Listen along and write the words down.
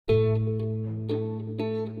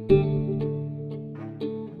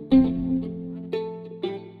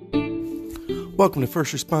Welcome to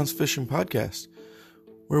First Response Fishing Podcast,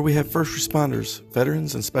 where we have first responders,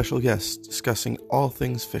 veterans, and special guests discussing all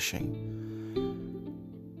things fishing.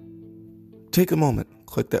 Take a moment,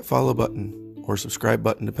 click that follow button or subscribe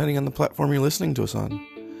button depending on the platform you're listening to us on.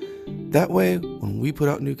 That way, when we put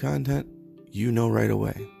out new content, you know right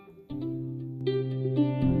away.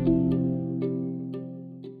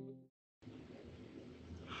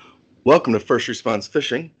 Welcome to First Response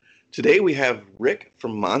Fishing. Today we have Rick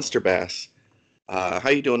from Monster Bass. How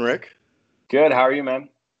you doing, Rick? Good. How are you, man?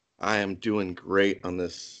 I am doing great on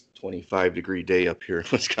this 25-degree day up here in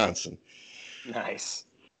Wisconsin. Nice.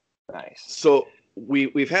 So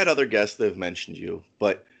we've had other guests that have mentioned you,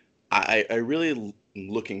 but I really am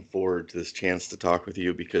looking forward to this chance to talk with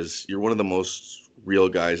you because you're one of the most real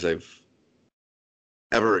guys I've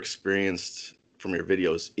ever experienced from your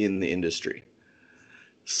videos in the industry.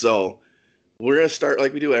 So we're going to start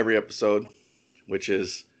like we do every episode, which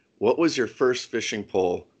is, what was your first fishing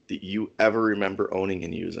pole that you ever remember owning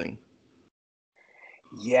and using?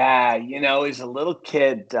 Yeah, as a little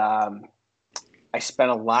kid, I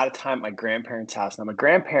spent a lot of time at my grandparents' house. Now, my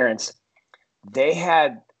grandparents, they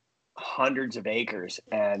had hundreds of acres,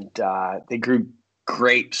 and they grew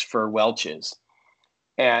grapes for Welch's.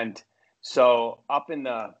 And so up in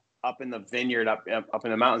the vineyard, up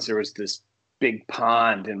in the mountains, there was this big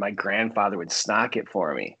pond, and my grandfather would stock it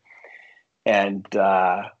for me. And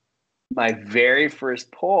my very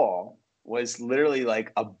first pole was literally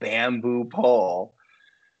like a bamboo pole.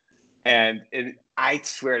 And I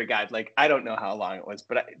swear to God, like, I don't know how long it was,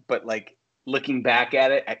 but like looking back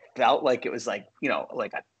at it, I felt like it was like,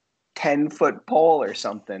 like a 10-foot pole or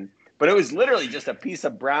something. But it was literally just a piece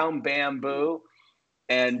of brown bamboo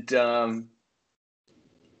and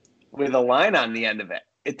with a line on the end of it.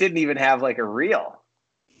 It didn't even have like a reel.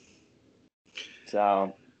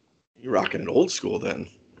 So You're rocking it old school then.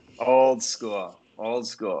 Old school.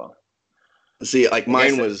 See, like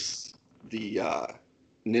mine was the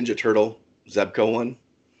Ninja Turtle Zebco one.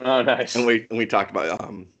 Oh, nice. And we talked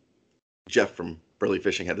about Jeff from Burley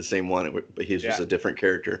Fishing had the same one, but his was a different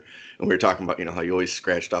character. And we were talking about how you always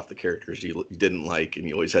scratched off the characters you didn't like, and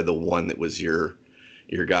you always had the one that was your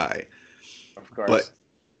guy. Of course. But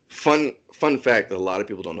fun fact that a lot of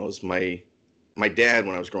people don't know is my dad,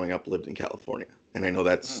 when I was growing up, lived in California, and I know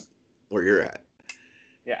that's where you're at.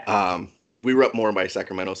 Yeah. We were up more by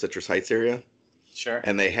Sacramento, Citrus Heights area. Sure.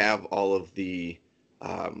 And they have all of the,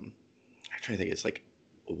 I'm trying to think, it's like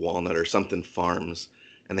Walnut or something farms,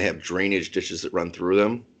 and they have drainage ditches that run through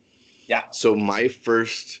them. Yeah. So my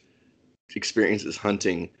first experiences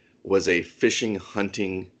hunting was a fishing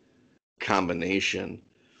hunting combination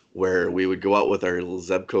where we would go out with our little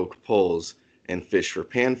Zebco poles and fish for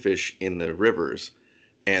panfish in the rivers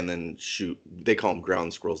and then shoot, they call them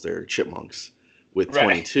ground squirrels, they're chipmunks, with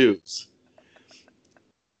 22s.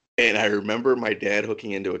 And I remember my dad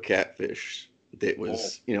hooking into a catfish that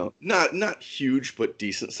was, not huge, but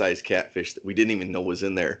decent sized catfish that we didn't even know was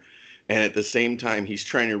in there. And at the same time, he's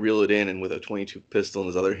trying to reel it in, and with a 22 pistol in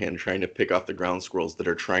his other hand, trying to pick off the ground squirrels that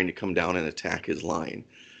are trying to come down and attack his line.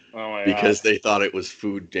 Oh my because God. They thought it was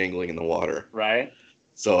food dangling in the water. Right.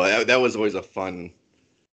 So that was always a fun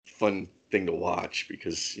thing to watch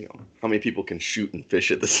because, how many people can shoot and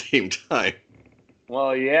fish at the same time?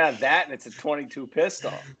 Well, yeah, that, and it's a 22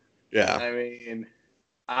 pistol. Yeah. I mean,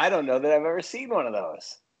 I don't know that I've ever seen one of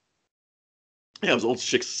those. Yeah, it was old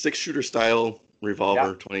six-shooter style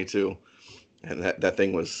revolver, 22. And that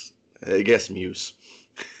thing was, I guess, Muse.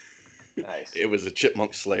 Nice. It was a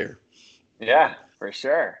chipmunk slayer. Yeah, for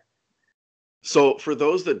sure. So for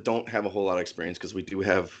those that don't have a whole lot of experience, because we do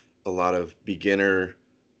have a lot of beginner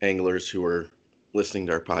anglers who are listening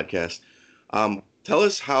to our podcast, tell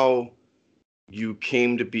us how you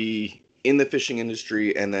came to be in the fishing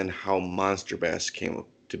industry and then how Monster Bass came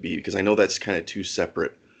to be, because I know that's kind of two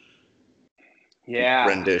separate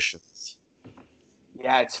renditions.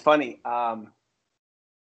 Yeah, it's funny. I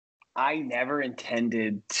never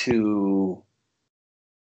intended to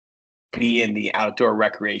be in the outdoor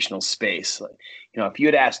recreational space. Like, if you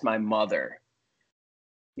had asked my mother,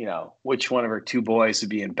 which one of her two boys would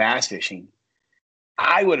be in bass fishing,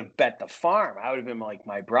 I would have bet the farm. I would have been like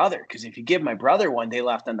my brother, because if you give my brother one day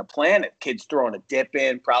left on the planet, kid's throwing a dip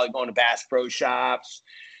in, probably going to Bass Pro Shops,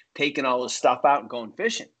 taking all his stuff out and going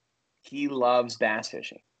fishing. He loves bass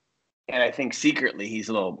fishing. And I think secretly he's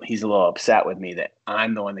a little upset with me that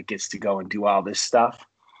I'm the one that gets to go and do all this stuff.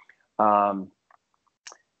 I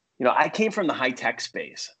came from the high tech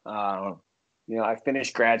space. I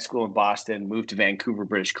finished grad school in Boston, moved to Vancouver,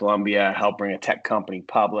 British Columbia, helped bring a tech company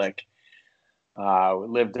public.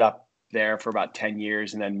 Lived up there for about 10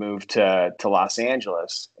 years and then moved to Los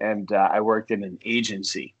Angeles. And I worked in an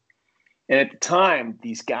agency. And at the time,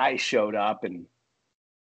 these guys showed up and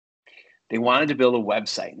they wanted to build a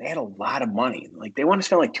website, and they had a lot of money. Like, they want to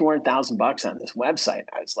spend like $200,000 on this website.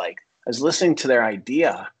 I was listening to their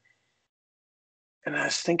idea, and I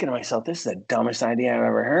was thinking to myself, this is the dumbest idea I've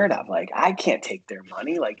ever heard of. Like, I can't take their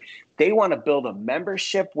money. Like, they want to build a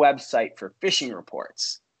membership website for fishing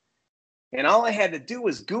reports. And all I had to do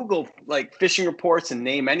was Google like fishing reports and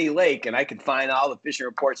name any lake, and I could find all the fishing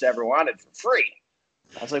reports I ever wanted for free.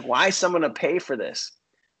 I was like, why is someone going to pay for this?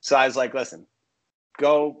 So I was like, listen,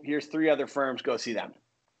 here's 3 other firms, go see them.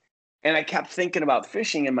 And I kept thinking about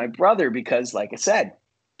fishing and my brother because, like I said,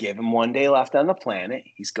 give him 1 day left on the planet,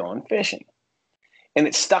 he's going fishing. And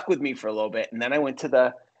it stuck with me for a little bit. And then I went to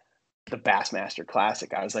the Bassmaster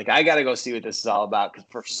Classic. I was like, I got to go see what this is all about, because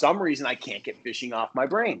for some reason I can't get fishing off my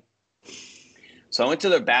brain. So I went to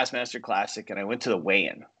the Bassmaster Classic and I went to the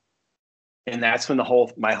weigh-in. And that's when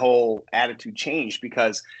my whole attitude changed,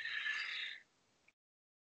 because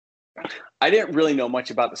I didn't really know much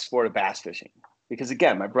about the sport of bass fishing. Because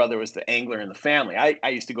again, my brother was the angler in the family. I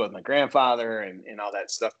used to go with my grandfather and all that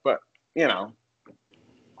stuff. But, you know,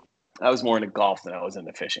 I was more into golf than I was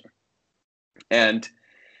into fishing. And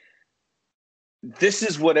this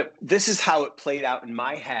is how it played out in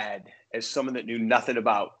my head as someone that knew nothing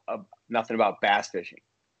about bass fishing.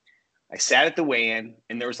 I sat at the weigh-in,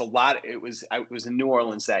 and there was a lot. I was in New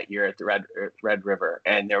Orleans that year at the Red River,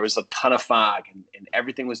 and there was a ton of fog, and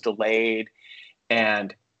everything was delayed,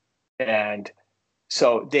 and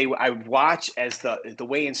so I would watch as the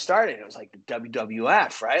weigh-in started. It was like the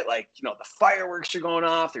WWF, right? Like, you know, the fireworks are going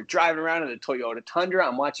off. They're driving around in the Toyota Tundra.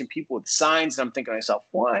 I'm watching people with signs, and I'm thinking to myself,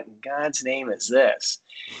 what in God's name is this?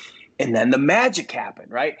 And then the magic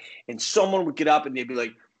happened, right? And someone would get up and they'd be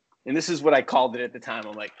like, and this is what I called it at the time.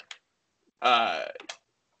 I'm like,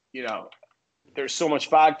 you know, there's so much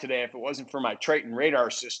fog today. If it wasn't for my Triton radar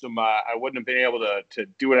system, I wouldn't have been able to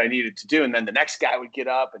do what I needed to do. And then the next guy would get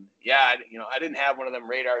up and, I didn't have one of them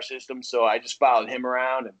radar systems, so I just followed him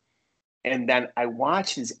around. And then I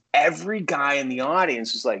watched as every guy in the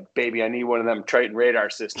audience was like, baby, I need one of them Triton radar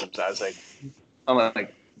systems. I'm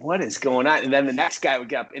like, what is going on? And then the next guy would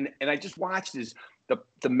get up, and I just watched as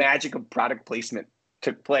the magic of product placement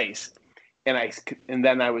took place. And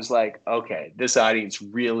then I was like, okay, this audience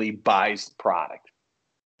really buys the product.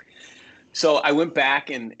 So I went back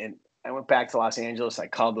and I went back to Los Angeles. I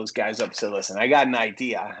called those guys up and said, listen, I got an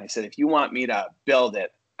idea. I said, if you want me to build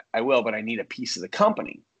it, I will, but I need a piece of the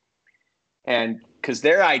company. And because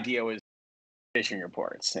their idea was fishing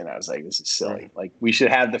reports. And I was like, this is silly. Like, we should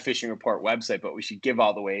have the fishing report website, but we should give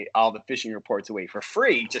all the fishing reports away for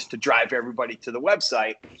free just to drive everybody to the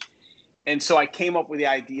website. And so I came up with the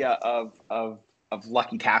idea of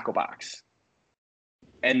Lucky Tackle Box.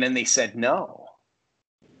 And then they said no.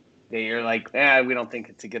 They are like, we don't think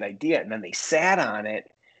it's a good idea. And then they sat on it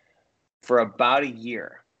for about a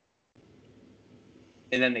year.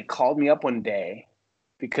 And then they called me up one day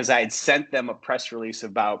because I had sent them a press release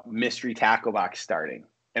about Mystery Tackle Box starting.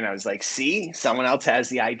 And I was like, see, someone else has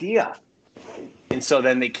the idea. And so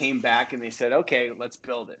then they came back and they said, okay, let's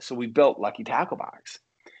build it. So we built Lucky Tackle Box.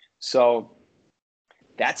 So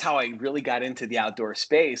that's how I really got into the outdoor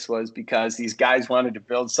space, was because these guys wanted to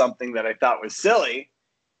build something that I thought was silly.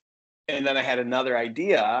 And then I had another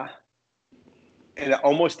idea, and it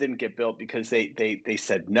almost didn't get built because they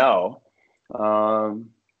said no.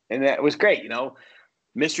 And that was great. You know,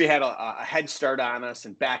 Mystery had a head start on us.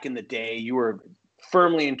 And back in the day, you were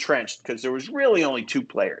firmly entrenched because there was really only 2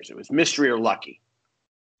 players. It was Mystery or Lucky.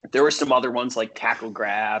 There were some other ones like Tackle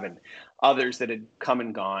Grab and others that had come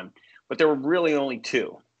and gone, but there were really only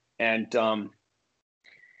 2. And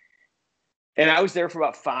I was there for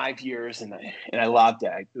about 5 years, and I loved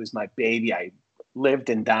it. It was my baby. I lived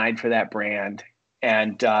and died for that brand.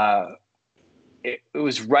 And it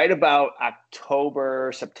was right about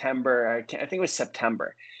October, September. I think it was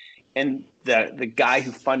September. And the guy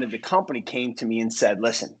who funded the company came to me and said,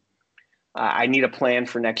 listen, I need a plan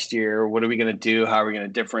for next year. What are we going to do? How are we going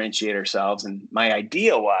to differentiate ourselves? And my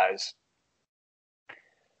idea was,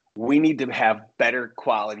 we need to have better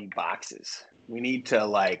quality boxes. We need to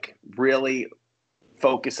like really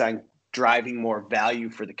focus on driving more value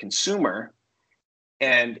for the consumer.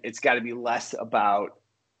 And it's got to be less about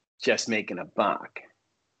just making a buck.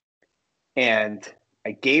 And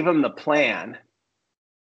I gave them the plan.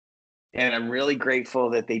 And I'm really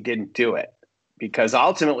grateful that they didn't do it, because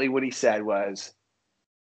ultimately what he said was,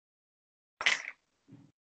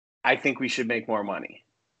 I think we should make more money.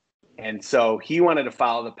 And so he wanted to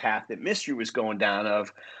follow the path that Mystery was going down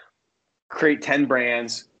of, create 10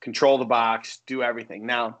 brands, control the box, do everything.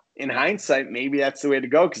 Now, in hindsight, maybe that's the way to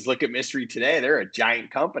go, because look at Mystery today. They're a giant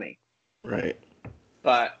company. Right.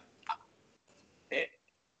 But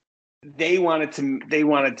they wanted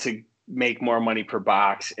to make more money per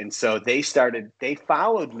box. And so they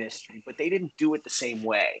followed Mystery, but they didn't do it the same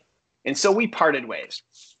way. And so we parted ways.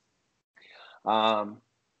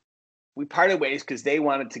 We parted ways because they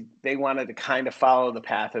wanted to kind of follow the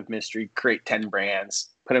path of Mystery, create 10 brands,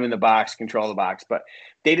 put them in the box, control the box. But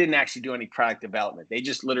they didn't actually do any product development. They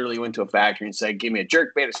just literally went to a factory and said, give me a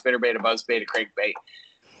jerk bait, a spinner bait, a buzz bait, a crankbait.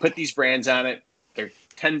 Put these brands on it. They're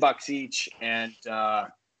 $10 each, and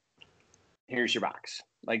here's your box.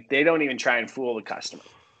 Like, they don't even try and fool the customer.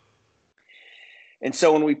 And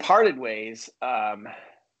so when we parted ways, the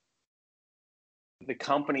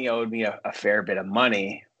company owed me a fair bit of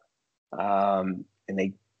money, and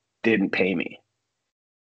they didn't pay me.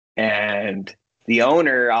 And the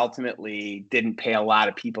owner ultimately didn't pay a lot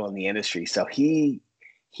of people in the industry. So he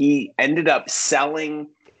ended up selling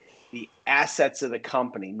the assets of the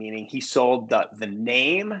company, meaning he sold the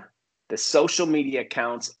name, the social media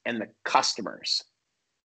accounts, and the customers,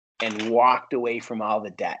 and walked away from all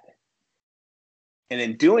the debt. And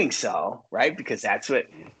in doing so, right, because that's what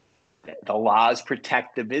the laws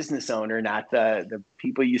protect, the business owner, not the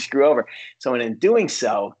people you screw over. So in doing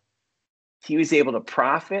so, he was able to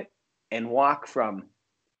profit and walk from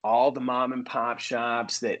all the mom and pop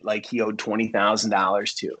shops that, like, he owed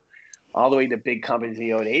 $20,000 to, all the way to big companies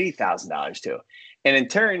he owed $80,000 to. And in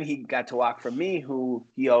turn, he got to walk from me, who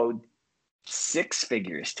he owed 6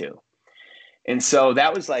 figures to. And so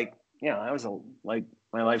that was like, that was like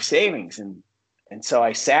my life savings. And so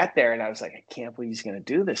I sat there and I was like, I can't believe he's going to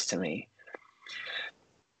do this to me.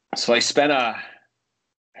 So I spent a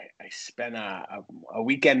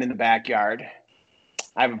weekend in the backyard.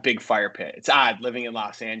 I have a big fire pit. It's odd living in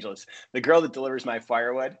Los Angeles. The girl that delivers my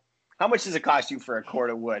firewood, how much does it cost you for a cord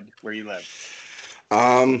of wood where you live?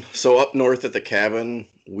 So up north at the cabin,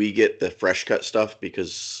 we get the fresh cut stuff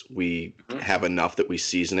because we have enough that we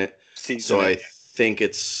season it. I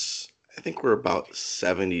think we're about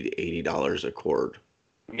 $70 to $80 a cord.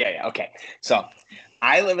 Yeah. Okay. So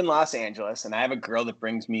I live in Los Angeles, and I have a girl that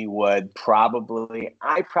brings me wood.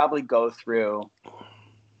 I probably go through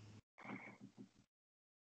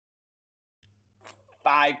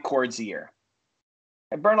 5 cords a year.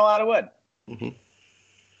 I burn a lot of wood. Mm-hmm.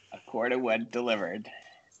 A cord of wood delivered,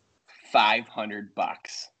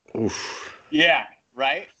 $500. Oof. Yeah,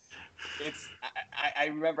 right. I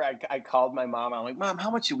remember I called my mom. I'm like, Mom, how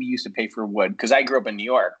much did we used to pay for wood? Because I grew up in New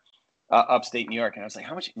York, upstate New York, and I was like,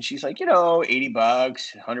 how much? And she's like, $80,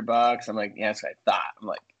 $100. I'm like, yeah, that's what I thought. I'm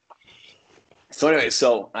like, so anyway,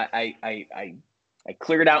 so I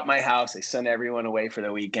cleared out my house. I sent everyone away for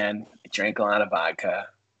the weekend. I drank a lot of vodka.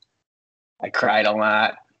 I cried a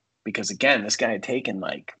lot because, again, this guy had taken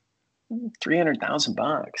like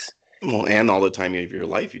 $300,000. Well, and all the time of your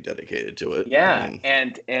life you dedicated to it. Yeah,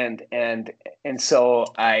 and so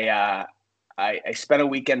I spent a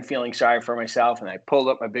weekend feeling sorry for myself, and I pulled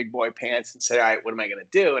up my big boy pants and said, all right, what am I going to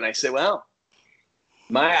do? And I said, well,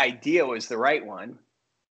 my idea was the right one.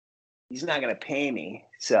 He's not going to pay me,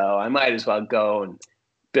 so I might as well go and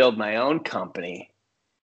build my own company,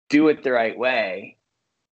 do it the right way,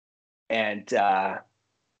 and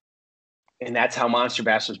that's how Monster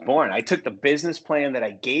Bass was born. I took the business plan that I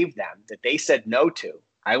gave them that they said no to.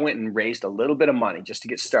 I went and raised a little bit of money just to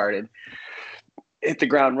get started, hit the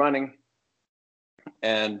ground running,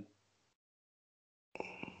 and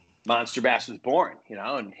Monster Bass was born,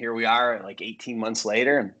 and here we are like 18 months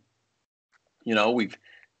later. And, we've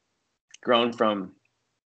grown from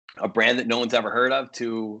a brand that no one's ever heard of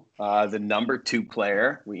to the number 2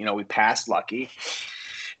 player. We passed Lucky.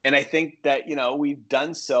 And I think that, we've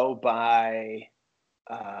done so by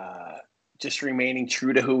just remaining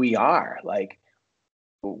true to who we are. Like,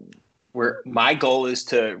 my goal is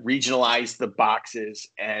to regionalize the boxes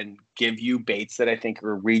and give you baits that I think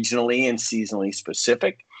are regionally and seasonally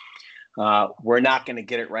specific. We're not going to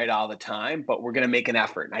get it right all the time, but we're going to make an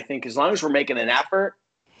effort. And I think as long as we're making an effort,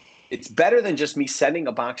 it's better than just me sending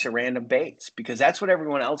a box of random baits, because that's what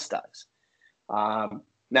everyone else does.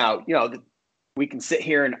 Now, we can sit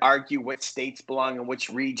here and argue what states belong in which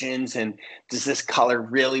regions, and does this color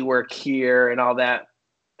really work here and all that.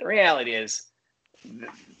 The reality is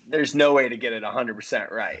there's no way to get it 100%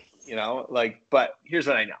 right, but here's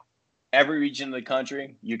what I know. Every region of the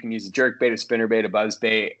country, you can use a jerk bait, a spinner bait, a buzz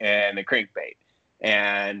bait, and a crankbait.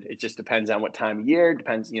 And it just depends on what time of year.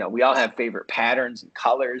 Depends, we all have favorite patterns and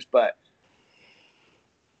colors, but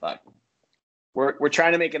we're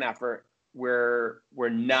trying to make an effort. We're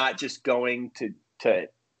not just going to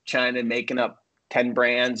trying to making up 10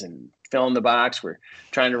 brands and filling the box. We're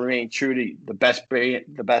trying to remain true to the best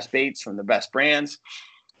baits from the best brands.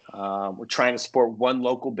 We're trying to support one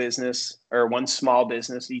local business or one small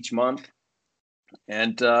business each month.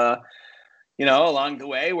 And, along the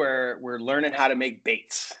way, we're learning how to make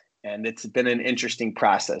baits. And it's been an interesting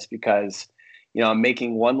process because, I'm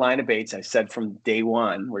making one line of baits. I said from day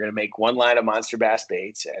one, we're going to make one line of monster bass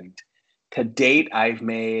baits. And to date, I've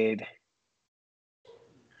made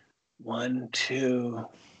 1, 2,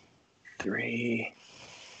 3,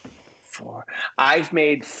 4. I've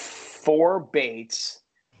made 4 baits,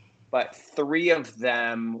 but 3 of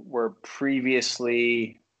them were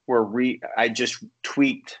I just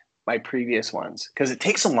tweaked my previous ones because it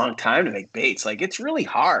takes a long time to make baits. Like, it's really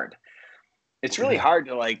hard. It's really hard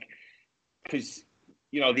to because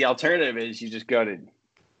the alternative is you just go to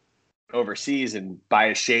overseas and buy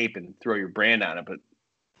a shape and throw your brand on it, but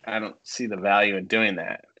I don't see the value in doing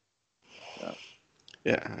that. So.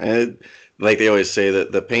 Yeah, and like they always say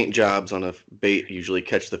that the paint jobs on a bait usually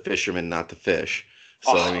catch the fisherman, not the fish.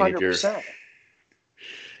 So 100%. I mean, if you're 100%.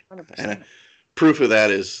 And proof of that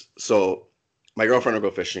is, so my girlfriend will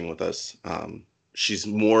go fishing with us. She's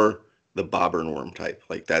more the bobber and worm type.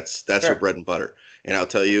 Like that's her bread and butter. And I'll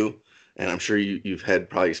tell you, and I'm sure you've had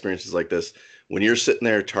probably experiences like this. When you're sitting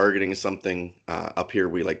there targeting something, up here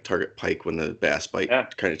we like target pike when the bass bite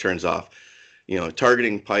kind of turns off.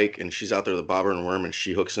 Targeting pike, and she's out there with the bobber and worm, and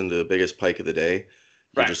she hooks into the biggest pike of the day.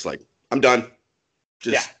 You're just like, I'm done.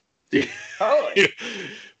 Totally.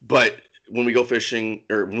 But when we go fishing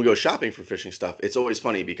or when we go shopping for fishing stuff, it's always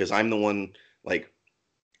funny because I'm the one, like,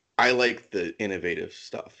 I like the innovative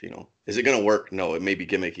stuff. Is it going to work? No, it may be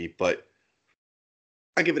gimmicky, but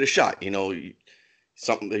I give it a shot.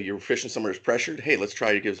 Something that you're fishing somewhere is pressured. Hey, let's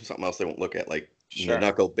try to give them something else they won't look at, like the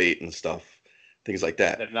knuckle bait and stuff, things like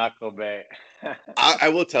that. The knuckle bait. I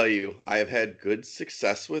will tell you, I have had good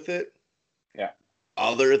success with it. Yeah.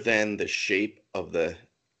 Other than the shape of the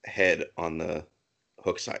head on the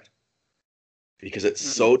hook side. Because it's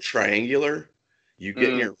so triangular, you get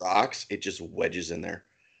in your rocks, it just wedges in there.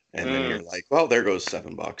 And then you're like, well, there goes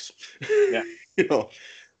 $7. Yeah.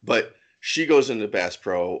 But she goes into Bass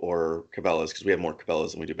Pro or Cabela's because we have more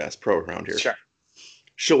Cabela's than we do Bass Pro around here. Sure.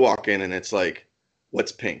 She'll walk in and it's like,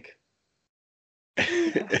 what's pink?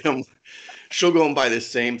 And she'll go and buy the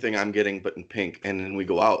same thing I'm getting, but in pink. And then we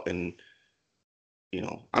go out and,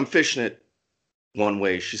 I'm fishing it one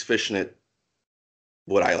way. She's fishing it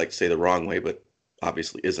what I like to say the wrong way, but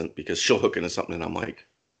obviously isn't, because she'll hook into something and I'm like,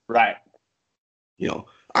 right.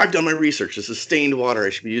 I've done my research. This is stained water. I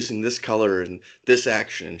should be using this color and this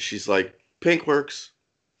action. And she's like, pink works.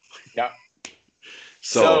 Yeah.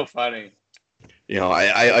 So funny.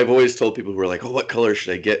 I've always told people who are like, oh, what color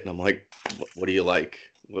should I get? And I'm like, what do you like?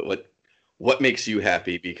 What makes you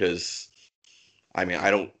happy? Because I mean, I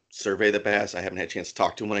don't survey the bass. I haven't had a chance to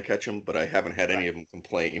talk to them when I catch them, but I haven't had any of them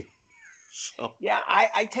complain. So. Yeah,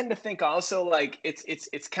 I tend to think also like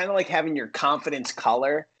it's kind of like having your confidence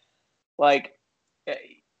color. Like,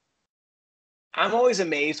 I'm always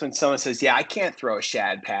amazed when someone says, yeah, I can't throw a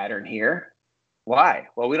shad pattern here. Why?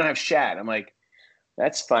 Well, we don't have shad. I'm like,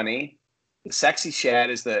 that's funny. The sexy shad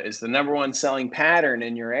is the number one selling pattern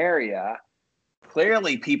in your area.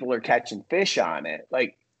 Clearly people are catching fish on it.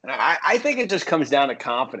 Like, I think it just comes down to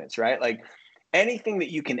confidence, right? Like, anything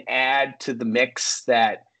that you can add to the mix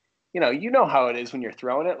that, you know how it is when you're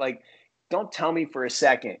throwing it. Like, don't tell me for a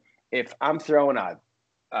second if I'm throwing a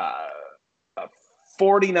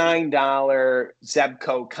 $49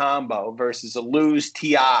 Zebco combo versus a Lew's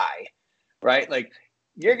TI, right? Like,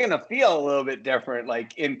 you're gonna feel a little bit different,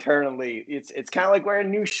 like internally. It's kind of like wearing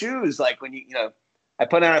new shoes. Like when I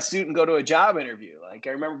put on a suit and go to a job interview. Like,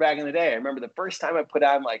 I remember back in the day. I remember the first time I put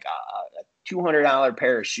on like a $200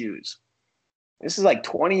 pair of shoes. This is like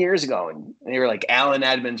 20 years ago, and they were like Allen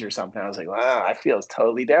Edmonds or something. I was like, wow, I feel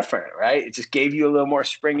totally different, right? It just gave you a little more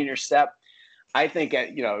spring in your step. I think,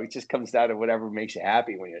 it just comes down to whatever makes you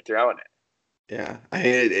happy when you're throwing it. Yeah.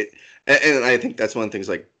 And I think that's one of the things,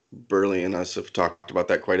 like Burley and us have talked about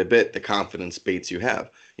that quite a bit, the confidence baits you have.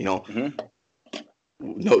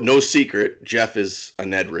 No secret, Jeff is a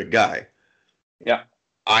Ned rig guy. Yeah.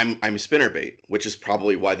 I'm spinnerbait, which is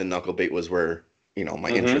probably why the knuckle bait was where, my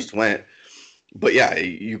interest went. But yeah,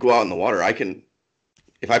 you go out in the water,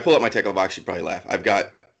 if I pull up my tackle box, you'd probably laugh. I've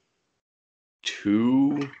got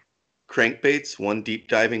 2 crankbaits, 1 deep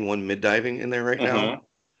diving, 1 mid diving in there right now,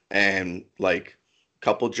 and like a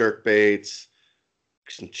couple jerk baits,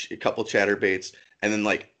 a couple chatter baits, and then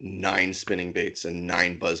like 9 spinning baits and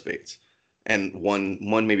 9 buzz baits, and one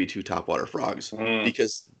maybe 2 topwater frogs.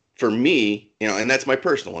 Because for me, and that's my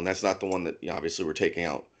personal one. That's not the one that obviously we're taking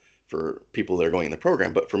out for people that are going in the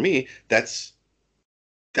program. But for me, that's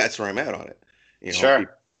where I'm at on it. You know,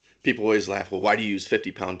 Sure. people always laugh, well, why do you use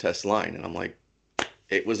 50-pound test line? And I'm like,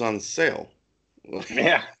 it was on sale.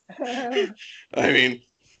 Yeah. I mean,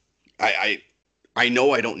 I I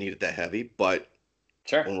know I don't need it that heavy, but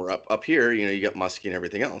Sure. when we're up here, you know, you got muskie and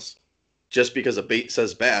everything else. Just because a bait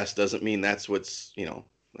says bass doesn't mean that's what's, you know,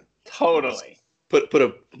 Totally. put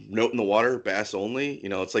a note in the water, bass only. You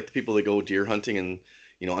know, it's like the people that go deer hunting and,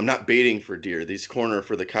 you know, I'm not baiting for deer. These corn are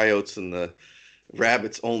for the coyotes and the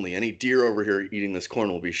rabbits only. Any deer over here eating this corn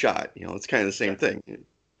will be shot. You know, it's kind of the same Sure. thing.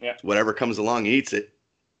 Yeah. Whatever comes along eats it,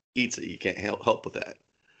 eats it. You can't help with that.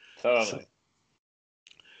 So, Totally.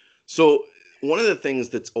 so one of the things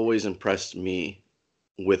that's always impressed me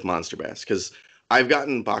with Monster Bass, because I've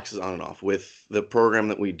gotten boxes on and off with the program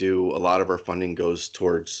that we do. A lot of our funding goes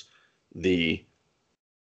towards the,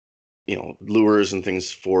 you know, lures and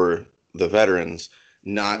things for the veterans,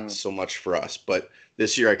 not so much for us. But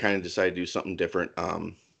this year I kind of decided to do something different.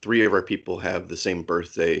 Three of our people have the same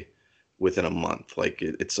birthday within a month. Like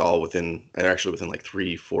it's all within, actually within like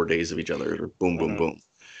 3-4 days of each other. Boom, boom, Mm-hmm. boom.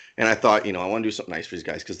 And I thought, you know, I want to do something nice for these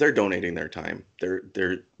guys because they're donating their time.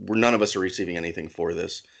 We're none of us are receiving anything for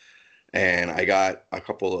this. And I got a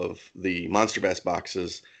couple of the Monster Bass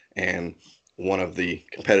boxes and one of the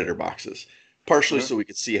competitor boxes, partially Mm-hmm. so we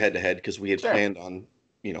could see head to head because we had Sure. planned on,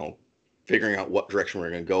 you know, figuring out what direction we're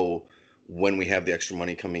going to go when we have the extra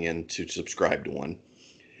money coming in to subscribe to one.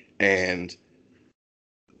 And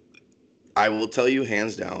I will tell you,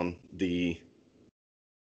 hands down, the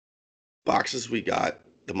boxes we got,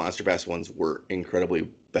 the Monster Bass ones, were incredibly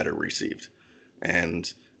better received.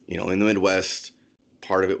 And, you know, in the Midwest,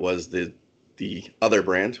 part of it was the other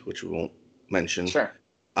brand, which we won't mention, Sure.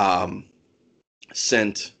 um,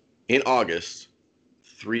 sent in August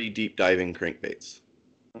 3 deep diving crankbaits.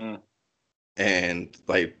 Mm. And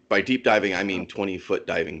by deep diving, I mean 20-foot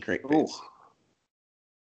diving Ooh. crankbaits.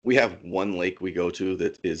 We have one lake we go to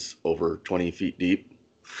that is over 20 feet deep.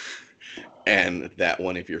 And that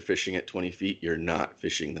one, if you're fishing at 20 feet, you're not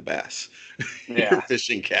fishing the bass. You're Yeah.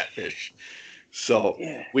 fishing catfish. So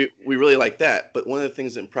Yeah. we really like that. But one of the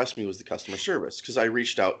things that impressed me was the customer service because I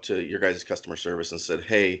reached out to your guys' customer service and said,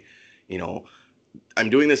 hey, you know, I'm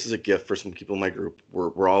doing this as a gift for some people in my group.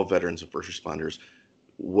 We're all veterans and first responders.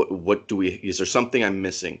 What do we, is there something I'm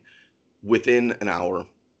missing? Within an hour,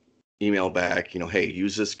 email back, you know, hey,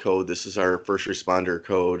 use this code. This is our first responder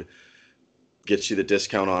code. Gets you the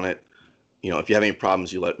discount on it. You know, if you have any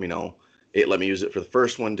problems, you let me know. It let me use it for the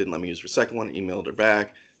first one, didn't let me use it for the second one, emailed her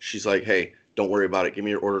back. She's like, hey, don't worry about it. Give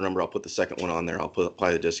me your order number. I'll put the second one on there.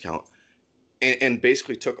 Apply the discount. And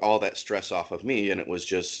basically took all that stress off of me. And it was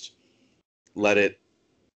just let it,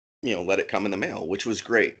 you know, let it come in the mail, which was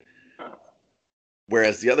great.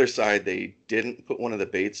 Whereas the other side, they didn't put one of the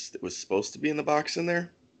baits that was supposed to be in the box in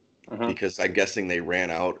there Mm-hmm. because I'm guessing they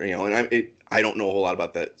ran out, you know, and I don't know a whole lot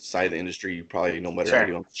about that side of the industry. You probably know better than I Sure.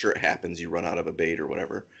 do. I'm sure it happens. You run out of a bait or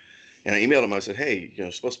whatever. And I emailed him. I said, hey, you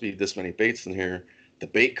know, supposed to be this many baits in here. The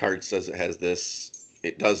bait card says it has this.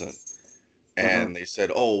 It doesn't. Mm-hmm. And they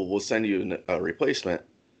said, oh, we'll send you a replacement.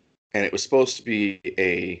 And it was supposed to be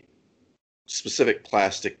a specific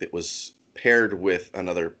plastic that was paired with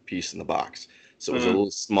another piece in the box. So it was a Mm.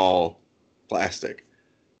 little small plastic.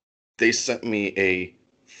 They sent me a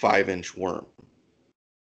 5-inch worm.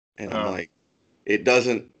 And I'm Oh. like, it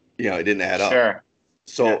doesn't, you know, it didn't add up. Sure. Yeah.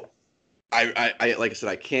 So I like I said,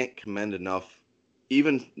 I can't commend enough,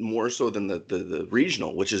 even more so than the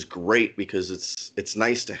regional, which is great because it's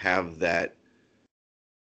nice to have that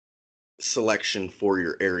selection for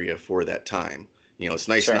your area for that time. You know, it's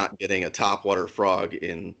nice Sure. not getting a topwater frog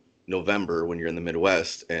in November when you're in the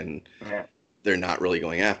Midwest and Yeah. they're not really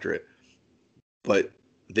going after it. But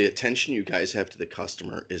the attention you guys have to the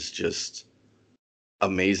customer is just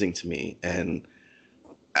amazing to me. And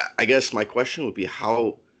I guess my question would be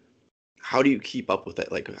how do you keep up with that?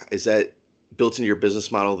 Like, is that built into your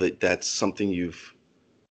business model that that's something you've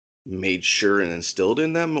made sure and instilled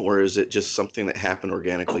in them, or is it just something that happened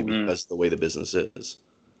organically Mm. because of the way the business is?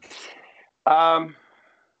 Um,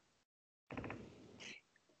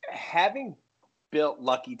 having built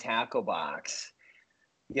Lucky Tackle Box,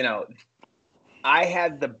 you know, I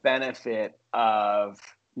had the benefit of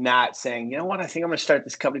not saying, you know what, I think I'm going to start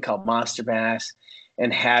this company called Monster Bass,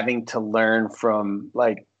 and having to learn from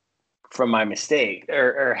my mistake,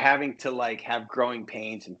 or having to like have growing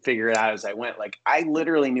pains and figure it out as I went. Like I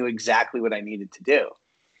literally knew exactly what I needed to do.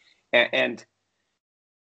 And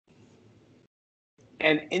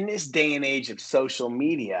and in this day and age of social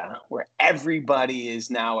media where everybody is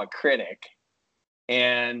now a critic,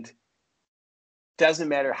 and doesn't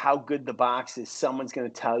matter how good the box is, someone's going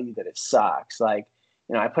to tell you that it sucks. Like,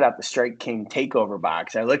 I put out the Strike King Takeover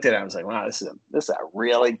box. I looked at it, I was like, wow, this is a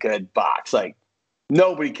really good box. Like,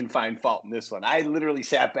 nobody can find fault in this one. I literally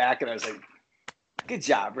sat back and I was like, good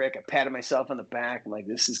job, Rick. I patted myself on the back. I'm like,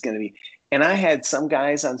 this is going to be. And I had some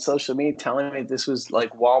guys on social media telling me this was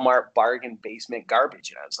like Walmart bargain basement garbage.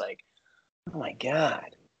 And I was like, oh my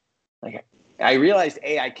God. Like, I realized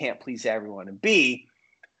A, I can't please everyone. And B,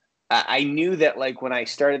 I knew that like when I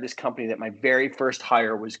started this company that my very first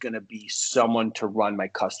hire was going to be someone to run my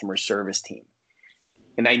customer service team.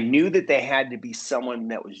 And I knew that they had to be someone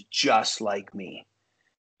that was just like me.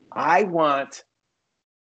 When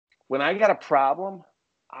I got a problem,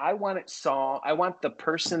 I want it solved. I want the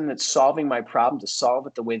person that's solving my problem to solve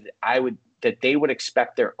it the way that they would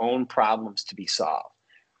expect their own problems to be solved.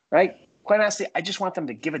 Right? Quite honestly, I just want them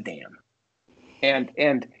to give a damn.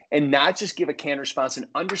 And not just give a canned response, and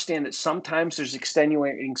understand that sometimes there's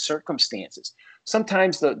extenuating circumstances.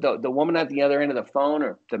 Sometimes the woman at the other end of the phone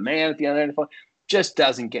or the man at the other end of the phone just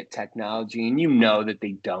doesn't get technology, and you know that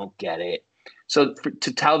they don't get it. So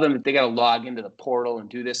to tell them that they got to log into the portal and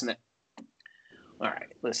do this and that, all right,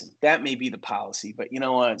 listen, that may be the policy, but you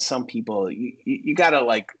know what? Some people, you got to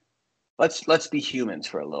like, let's be humans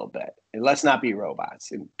for a little bit, and let's not be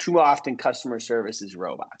robots. And too often customer service is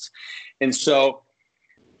robots. And so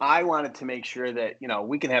I wanted to make sure that,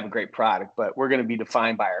 we can have a great product, but we're going to be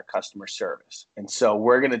defined by our customer service. And so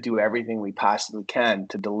we're going to do everything we possibly can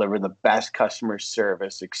to deliver the best customer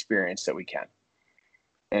service experience that we can.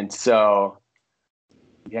 And so,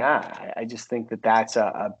 yeah, I just think that that's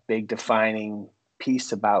a big defining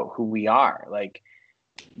piece about who we are. Like,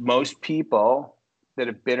 most people that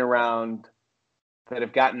have been around, that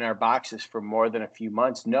have gotten our boxes for more than a few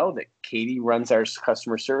months, know that Katie runs our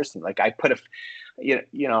customer service team. Like, I put a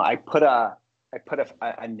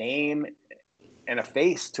name and a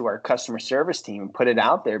face to our customer service team and put it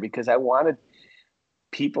out there because I wanted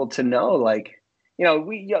people to know, like, you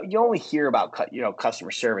only hear about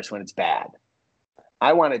customer service when it's bad.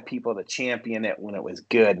 I wanted people to champion it when it was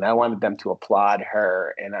good, and I wanted them to applaud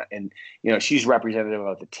her. And she's representative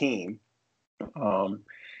of the team.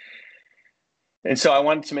 And so I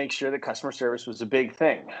wanted to make sure that customer service was a big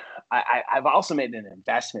thing. I've also made an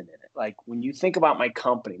investment in it. Like, when you think about my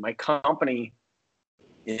company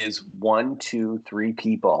is 1, 2, 3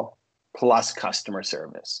 people plus customer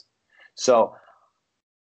service. So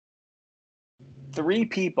 3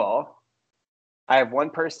 people. I have one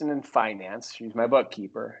person in finance. She's my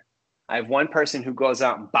bookkeeper. I have one person who goes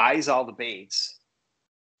out and buys all the baits.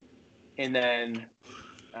 And then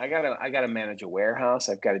I gotta manage a warehouse.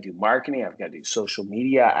 I've got to do marketing. I've got to do social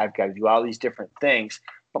media. I've got to do all these different things.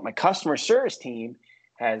 But my customer service team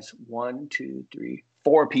has 1, 2, 3,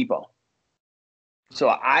 4 people.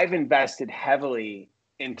 So I've invested heavily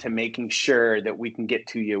into making sure that we can get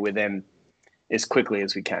to you within as quickly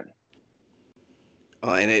as we can.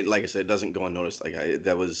 And it, like I said, it doesn't go unnoticed. Like,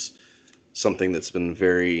 that was something that's been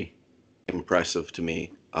very impressive to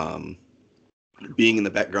me. Being in the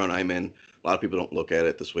background I'm in, a lot of people don't look at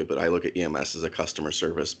it this way, but I look at EMS as a customer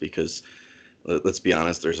service because, let's be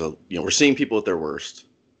honest, we're seeing people at their worst.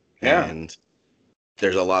 Yeah. And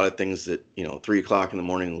there's a lot of things that, 3 o'clock in the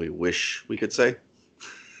morning we wish we could say.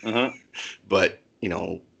 Mm-hmm. But,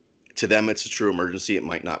 to them, it's a true emergency. It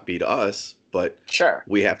might not be to us, but sure,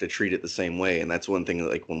 we have to treat it the same way. And that's one thing,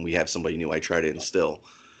 like, when we have somebody new, I try to instill.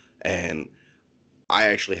 And I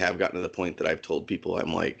actually have gotten to the point that I've told people,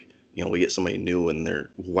 I'm like, we get somebody new and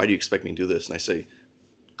why do you expect me to do this? And I say,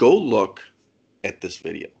 go look at this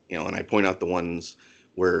video, and I point out the ones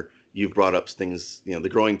where you've brought up things, the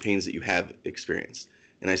growing pains that you have experienced.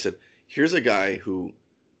 And I said, here's a guy who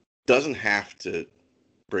doesn't have to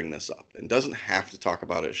bring this up and doesn't have to talk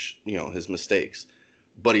about his mistakes,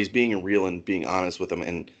 but he's being real and being honest with them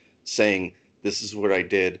and saying, this is what I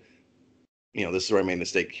did. This is where I made a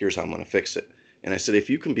mistake. Here's how I'm going to fix it. And I said, if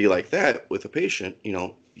you can be like that with a patient,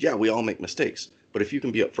 yeah, we all make mistakes, but if you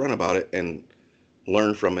can be upfront about it and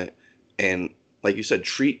learn from it, and like you said,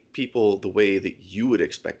 treat people the way that you would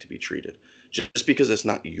expect to be treated, just because it's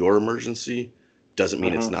not your emergency doesn't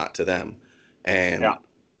mean it's not to them. And yeah.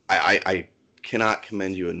 I cannot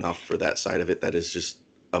commend you enough for that side of it. That is just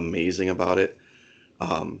amazing about it.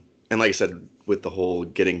 And like I said, with the whole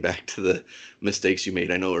getting back to the mistakes you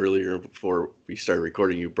made, I know earlier before we started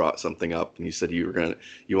recording, you brought something up and you said you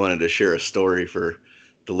wanted to share a story for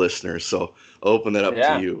the listeners. So I'll open that up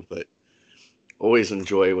to you, but always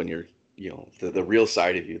enjoy when you're, the real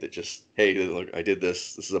side of you that just, hey, look, I did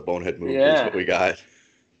this. This is a bonehead move. Here's what we got.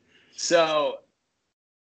 So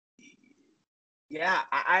Yeah,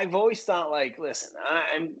 I've always thought like, listen,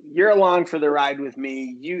 you're along for the ride with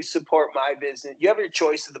me. You support my business. You have your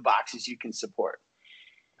choice of the boxes you can support.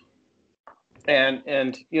 And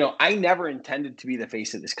I never intended to be the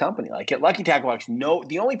face of this company. Like at Lucky Tackle Box, no,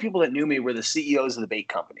 the only people that knew me were the CEOs of the bait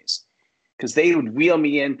companies because they would wheel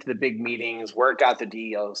me into the big meetings, work out the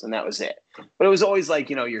deals, and that was it. But it was always like,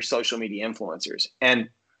 your social media influencers. And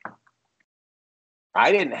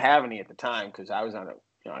I didn't have any at the time because I was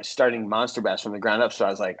I was starting Monster Bass from the ground up. So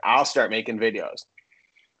I was like, I'll start making videos.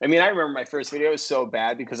 I mean, I remember my first video was so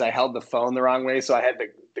bad because I held the phone the wrong way. So I had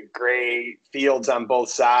the gray fields on both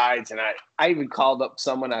sides. And I even called up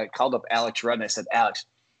someone. I called up Alex Rudd and I said, Alex,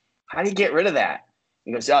 how do you get rid of that?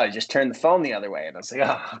 He goes, oh, I just turned the phone the other way. And I was like,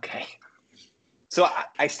 oh, okay. So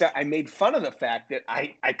I made fun of the fact that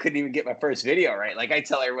I couldn't even get my first video right. Like I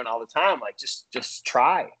tell everyone all the time, like just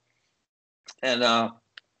try. And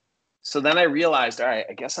so then I realized, all right,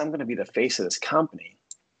 I guess I'm going to be the face of this company.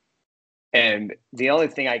 And the only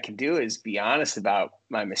thing I can do is be honest about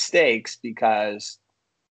my mistakes because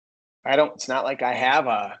it's not like I have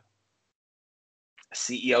a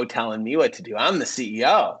CEO telling me what to do. I'm the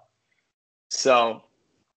CEO. So,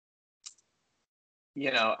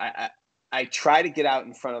 I try to get out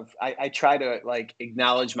in front of, I try to like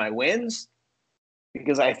acknowledge my wins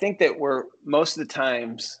because I think that most of the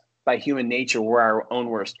times by human nature, we're our own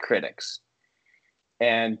worst critics.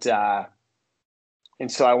 And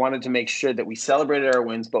so I wanted to make sure that we celebrated our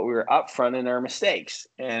wins, but we were upfront in our mistakes.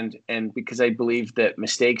 And because I believe that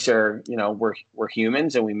mistakes are, we're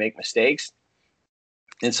humans and we make mistakes.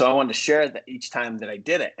 And so I wanted to share that each time that I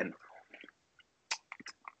did it. And,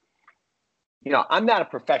 I'm not a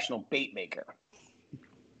professional bait maker.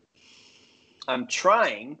 I'm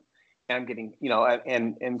trying and I'm getting,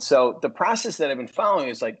 and so the process that I've been following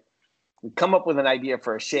is like, we come up with an idea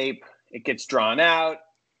for a shape. It gets drawn out.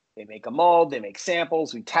 They make a mold, they make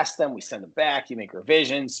samples, we test them, we send them back, you make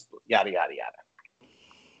revisions, yada, yada, yada.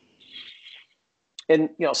 And,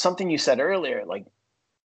 something you said earlier, like,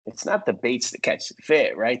 it's not the baits that catch the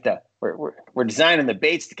fish, right? We're designing the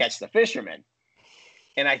baits to catch the fishermen.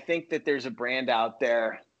 And I think that there's a brand out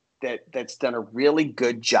there that's done a really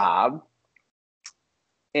good job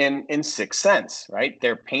in 6 Sense, right?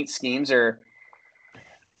 Their paint schemes are,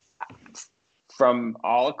 from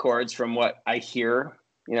all accords, from what I hear,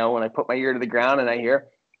 when I put my ear to the ground and I hear,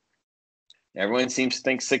 everyone seems to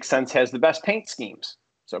think 6 Sense has the best paint schemes.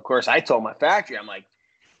 So, of course, I told my factory, I'm like,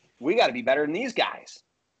 we got to be better than these guys.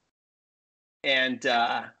 And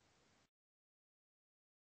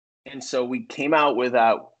so we came out with,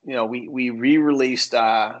 we re-released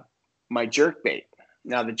my jerk bait.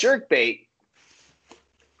 Now, the jerk bait,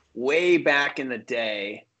 way back in the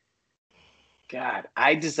day, God,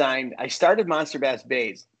 I started Monster Bass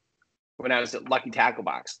Baits when I was at Lucky Tackle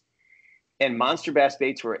Box. And Monster Bass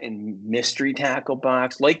Baits were in Mystery Tackle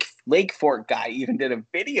Box. Lake Fork guy even did a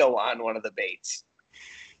video on one of the baits.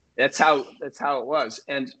 That's how it was.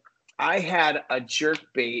 And I had a jerk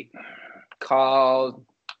bait called,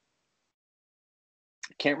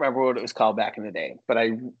 I can't remember what it was called back in the day, but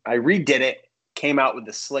I redid it, came out with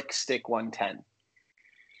the Slick Stick 110.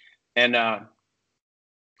 And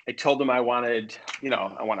I told them I wanted,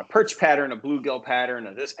 I want a perch pattern, a bluegill pattern,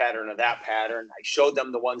 or this pattern, or that pattern. I showed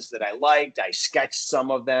them the ones that I liked. I sketched some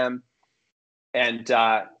of them, and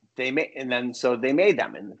they made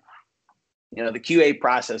them. And the QA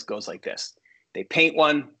process goes like this: they paint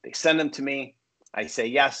one, they send them to me. I say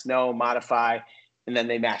yes, no, modify, and then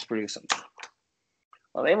they mass produce them.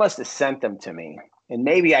 Well, they must have sent them to me, and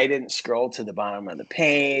maybe I didn't scroll to the bottom of the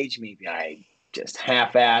page. Maybe I just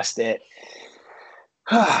half-assed it.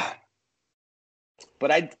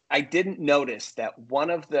 But I didn't notice that one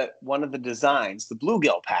of the designs, the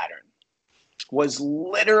bluegill pattern, was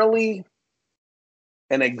literally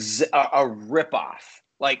a ripoff.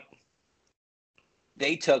 Like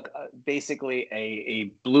they took basically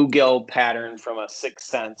a bluegill pattern from a 6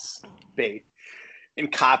 Sense bait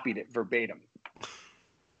and copied it verbatim.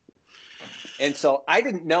 And so I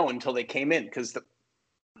didn't know until they came in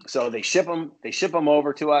so they ship them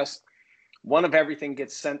over to us. One of everything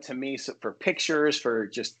gets sent to me for pictures, for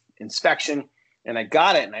just inspection. And I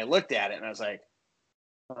got it and I looked at it and I was like,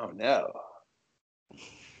 oh no.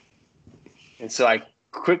 And so I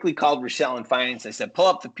quickly called Rochelle in finance. I said, pull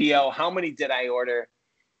up the PO. How many did I order?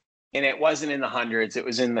 And it wasn't in the hundreds. It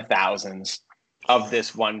was in the thousands of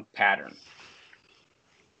this one pattern.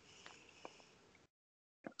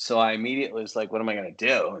 So I immediately was like, what am I going to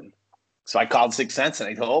do? And so I called 6 Sense and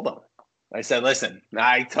I told them. I said, listen,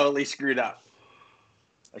 I totally screwed up.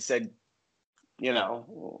 I said,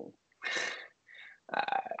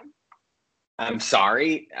 I'm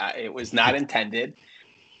sorry. It was not intended.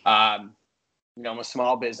 I'm a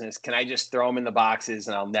small business. Can I just throw them in the boxes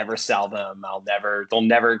and I'll never sell them? They'll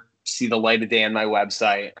never see the light of day on my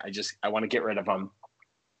website. I want to get rid of them.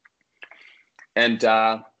 And,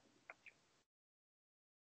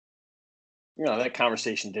 that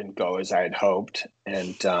conversation didn't go as I had hoped.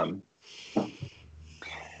 And so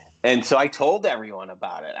I told everyone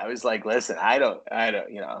about it. I was like, listen, I don't,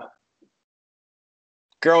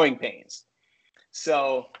 growing pains.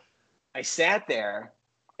 So I sat there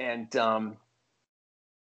and,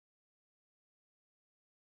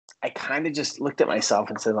 I kind of just looked at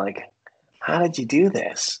myself and said, like, how did you do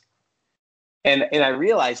this? And I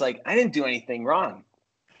realized, like, I didn't do anything wrong.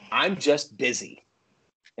 I'm just busy.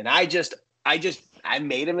 And I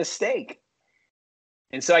made a mistake.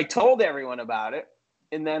 And so I told everyone about it.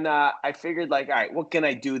 And then I figured, like, all right, what can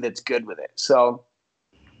I do that's good with it? So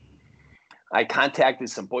I contacted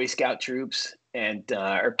some Boy Scout troops and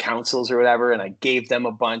or councils or whatever, and I gave them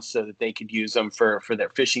a bunch so that they could use them for their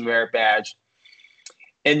fishing merit badge.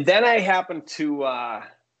 And then I happened to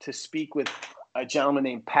speak with a gentleman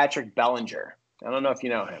named Patrick Bellinger. I don't know if you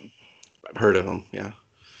know him. I've heard of him, yeah.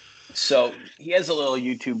 So he has a little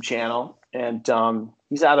YouTube channel, and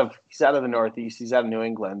he's out of the Northeast. He's out of New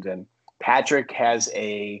England, and Patrick has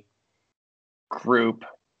a group.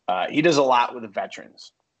 He does a lot with the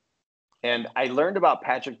veterans. And I learned about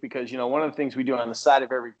Patrick because, one of the things we do on the side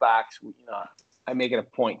of every box, I make it a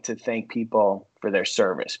point to thank people for their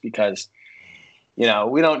service because,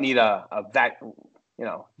 we don't need a vet.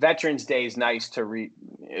 Veterans Day is nice to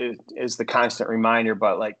is the constant reminder,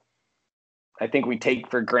 but like, I think we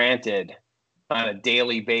take for granted on a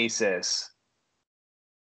daily basis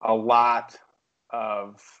a lot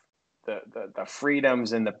of the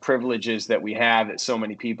freedoms and the privileges that we have that so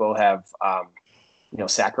many people have,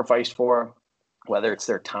 sacrificed for, whether it's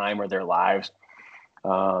their time or their lives.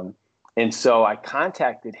 And so I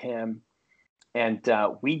contacted him, and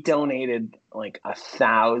we donated like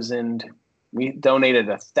 1,000. We donated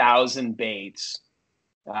 1,000 baits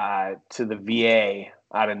to the VA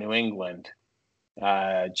out of New England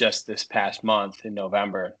just this past month in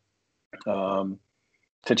November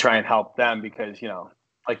to try and help them because,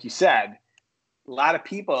 like you said, a lot of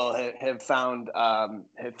people have found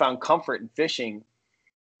comfort in fishing,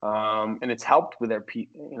 and it's helped with their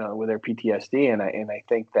PTSD. And I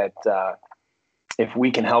think that if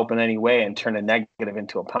we can help in any way and turn a negative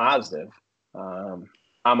into a positive,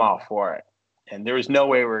 I'm all for it. And there was no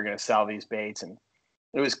way we were going to sell these baits, and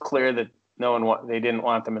it was clear that they didn't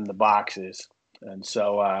want them in the boxes. And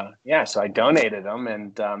so, so I donated them,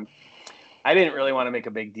 and I didn't really want to make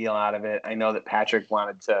a big deal out of it. I know that Patrick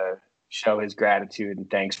wanted to show his gratitude and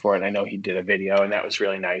thanks for it. I know he did a video, and that was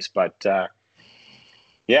really nice. But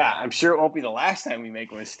I'm sure it won't be the last time we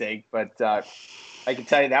make a mistake. But I can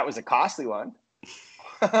tell you that was a costly one.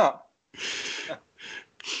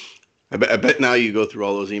 I bet now you go through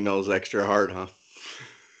all those emails extra hard, huh?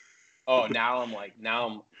 Oh, now I'm like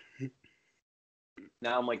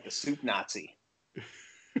the soup Nazi.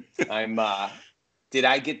 I'm did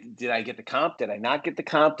I get the comp? Did I not get the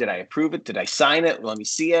comp? Did I approve it? Did I sign it? Let me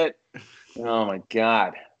see it. Oh my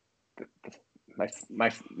God.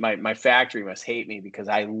 My factory must hate me because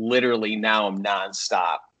I literally now am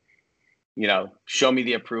nonstop. Show me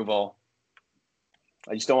the approval.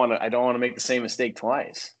 I don't want to make the same mistake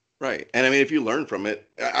twice. Right. And I mean, if you learn from it,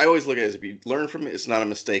 I always look at it as if you learn from it, it's not a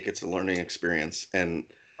mistake, it's a learning experience and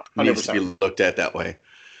 100%. Needs to be looked at that way.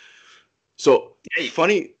 So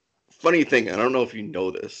funny thing, I don't know if you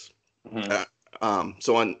know this. Mm-hmm.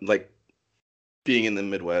 So on like being in the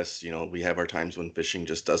Midwest, we have our times when fishing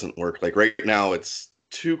just doesn't work. Like right now it's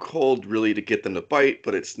too cold really to get them to bite,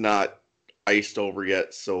 but it's not iced over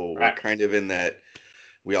yet. So We're kind of in that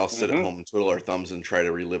we all sit at home and twiddle our thumbs and try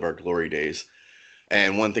to relive our glory days.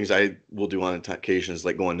 And one of the things I will do on occasion is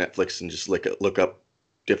like go on Netflix and just look up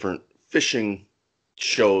different fishing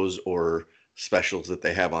shows or specials that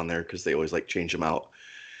they have on there because they always like change them out.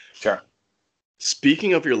 Sure.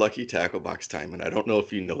 Speaking of your Lucky Tackle Box time, and I don't know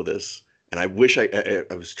if you know this, and I wish I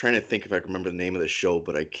was trying to think if I could remember the name of the show,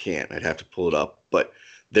 but I can't. I'd have to pull it up. But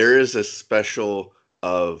there is a special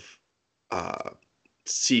of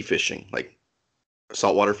sea fishing, like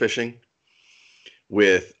saltwater fishing,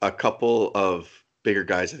 with a couple of bigger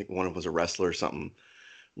guys. I think one of them was a wrestler or something,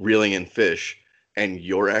 reeling in fish, and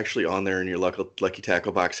you're actually on there in your Lucky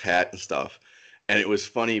Tackle Box hat and stuff. And it was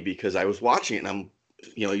funny because I was watching it, and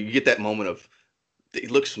you get that moment of,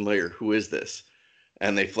 it looks familiar. Who is this?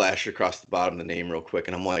 And they flash across the bottom the name real quick,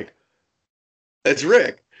 and I'm like, it's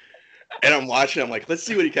Rick. And I'm watching. I'm like, let's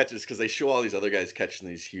see what he catches, because they show all these other guys catching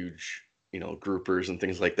these huge, groupers and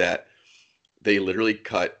things like that. they literally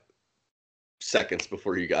cut seconds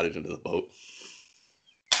before you got it into the boat.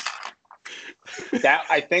 That,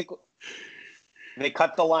 I think they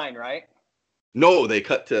cut the line, right? No, they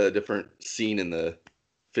cut to a different scene in the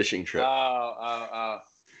fishing trip. Oh.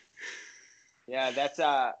 Yeah, that's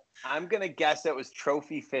I'm gonna guess it was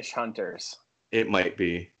Trophy Fish Hunters. It might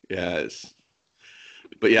be, yeah.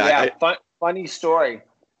 But yeah, Yeah, funny story.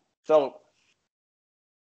 So,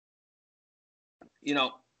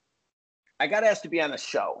 I got asked to be on a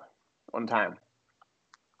show one time.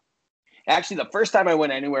 Actually, the first time I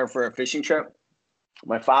went anywhere for a fishing trip,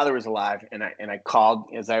 my father was alive, and I called,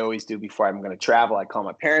 as I always do before I'm going to travel. I call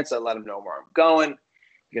my parents. I let them know where I'm going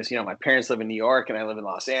because my parents live in New York and I live in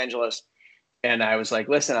Los Angeles. And I was like,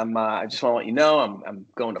 listen, I just want to let you know I'm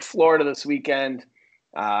going to Florida this weekend.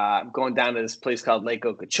 I'm going down to this place called Lake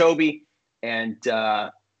Okeechobee, and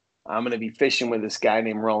I'm going to be fishing with this guy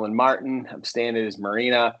named Roland Martin. I'm staying at his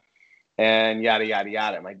marina, and yada, yada,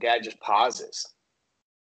 yada. My dad just pauses,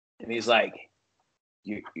 and he's like,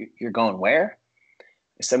 you're going where?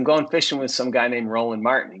 I said, I'm going fishing with some guy named Roland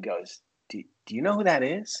Martin. He goes, do you know who that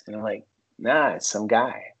is? And I'm like, nah, it's some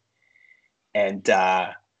guy. And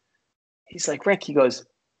he's like, Rick, he goes,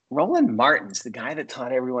 Roland Martin's the guy that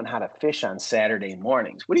taught everyone how to fish on Saturday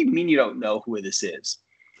mornings. What do you mean you don't know who this is?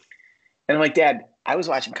 And I'm like, Dad, I was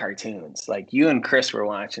watching cartoons. Like, you and Chris were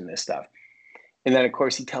watching this stuff. And then, of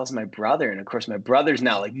course, he tells my brother. And, of course, my brother's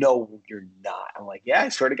now like, no, you're not. I'm like, yeah, I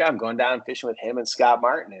swear to God, I'm going down fishing with him and Scott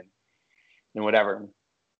Martin and whatever.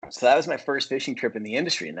 So that was my first fishing trip in the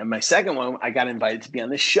industry. And then my second one, I got invited to be on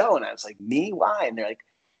this show. And I was like, me? Why? And they're like,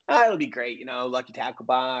 it'll be great. Lucky Tackle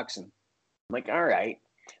Box. And I'm like, all right.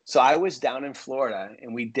 So I was down in Florida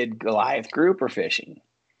and we did Goliath grouper fishing.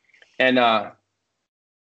 And I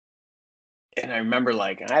remember,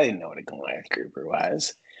 like, I didn't know what a Goliath grouper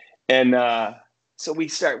was. And so we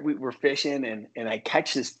were fishing and I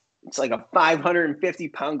catch this, it's like a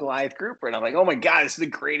 550-pound Goliath grouper. And I'm like, oh my God, this is the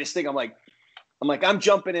greatest thing. I'm like, I'm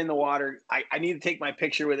jumping in the water. I need to take my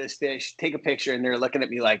picture with this fish, take a picture. And they're looking at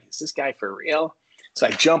me like, is this guy for real? So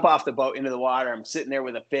I jump off the boat into the water. I'm sitting there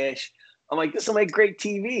with a fish. I'm like, this will make great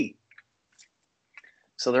TV.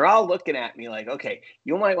 So they're all looking at me like, okay,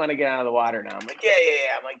 you might want to get out of the water now. I'm like,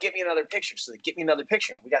 yeah. I'm like, get me another picture. So they get me another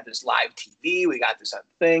picture. We got this live TV. We got this other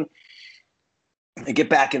thing. I get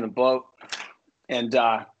back in the boat and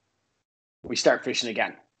we start fishing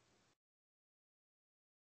again.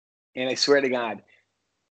 And I swear to God,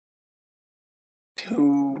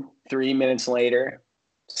 2-3 minutes later,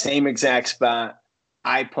 same exact spot,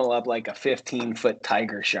 I pull up like a 15-foot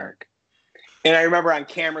tiger shark. And I remember on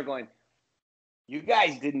camera going, you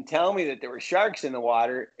guys didn't tell me that there were sharks in the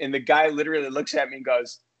water. And the guy literally looks at me and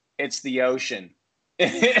goes, it's the ocean.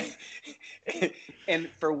 And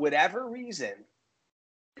for whatever reason,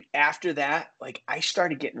 after that, like, I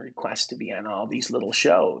started getting requests to be on all these little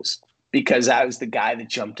shows because I was the guy that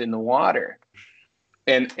jumped in the water.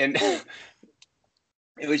 And it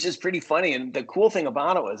was just pretty funny. And the cool thing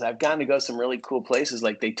about it was I've gotten to go some really cool places.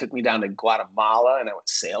 Like, they took me down to Guatemala and I went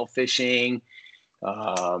sail fishing.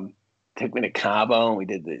 Took me to Cabo and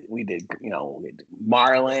we did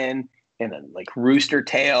marlin and then like rooster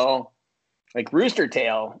tail. Like, rooster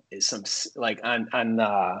tail is some, like, on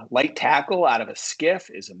light tackle out of a skiff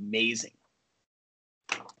is amazing.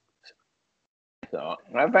 So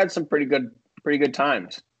I've had some pretty good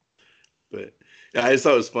times. But yeah, I just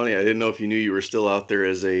thought it was funny. I didn't know if you knew you were still out there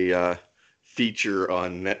as a feature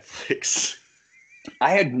on Netflix.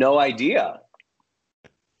 I had no idea.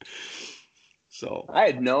 So I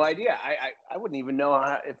had no idea. I wouldn't even know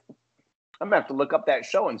if I'm gonna have to look up that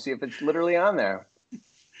show and see if it's literally on there.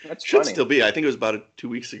 That's should funny. still be. I think it was about 2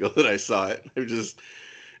 weeks ago that I saw it. It was just,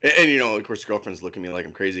 and of course, girlfriend's looking at me like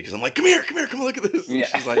I'm crazy because I'm like, come here, come look at this. And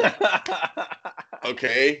she's like,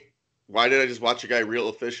 okay, why did I just watch a guy reel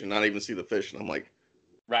a fish and not even see the fish? And I'm like,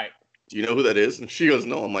 right. Do you know who that is? And she goes,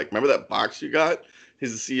 no. I'm like, remember that box you got?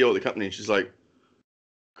 He's the CEO of the company. And she's like,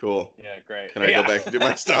 cool. Yeah, great. Can I go back and do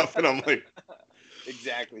my stuff? And I'm like,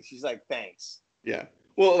 exactly. She's like, thanks. Yeah.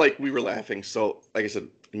 Well, like, we were laughing. So, like I said,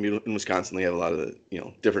 in Wisconsin, they have a lot of the,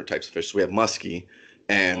 different types of fish. So we have muskie,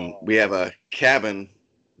 and we have a cabin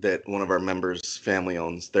that one of our members' family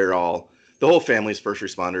owns. The whole family's first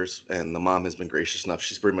responders, and the mom has been gracious enough.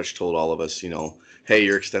 She's pretty much told all of us, hey,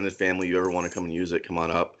 your extended family, you ever want to come and use it, come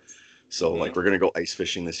on up. So, like, we're going to go ice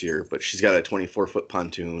fishing this year. But she's got a 24-foot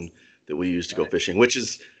pontoon that we use to go fishing, which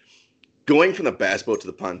is going from the bass boat to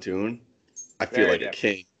the pontoon. I feel like a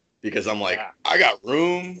king because I'm like, I got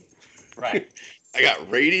room. Right. I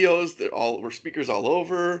got radios that we're speakers all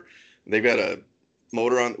over. They've got a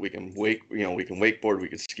motor on that we can we can wakeboard, we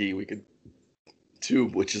could ski, we could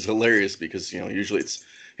tube, which is hilarious because, usually it's,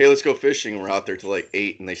 hey, let's go fishing. And we're out there till like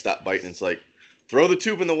 8 and they stop biting. It's like, throw the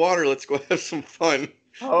tube in the water. Let's go have some fun. Make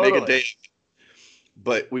a Totally. day.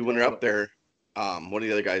 But when we're Totally. up there, one of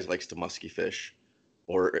the other guys likes to musky fish,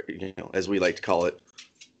 or, as we like to call it,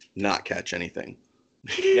 not catch anything.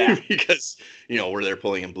 Yeah. Because, we're there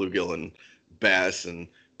pulling in bluegill and bass and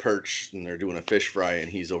perch, and they're doing a fish fry, and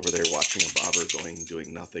he's over there watching a bobber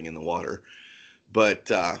doing nothing in the water. But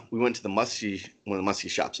we went to one of the musky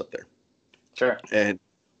shops up there. Sure. And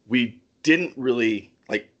we didn't really,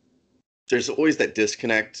 like, there's always that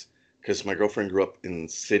disconnect because my girlfriend grew up in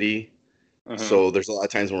the city. So there's a lot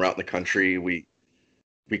of times when we're out in the country, we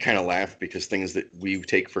kind of laugh because things that we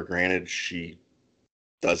take for granted, she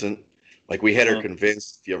doesn't. Like, we had her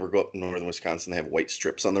convinced, if you ever go up in northern Wisconsin, they have white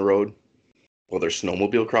strips on the road. Well, there's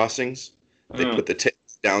snowmobile crossings. They put the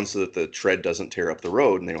tips down so that the tread doesn't tear up the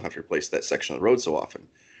road, and they don't have to replace that section of the road so often.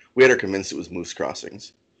 We had her convinced it was moose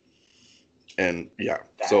crossings. And, yeah.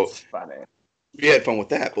 That's funny. We had fun with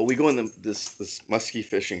that. But we go in this musky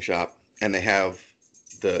fishing shop, and they have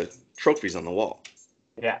the trophies on the wall.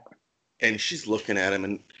 Yeah. And she's looking at him,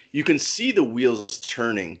 and you can see the wheels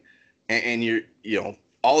turning, and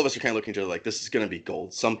all of us are kind of looking at each other like, this is going to be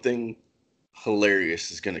gold. Something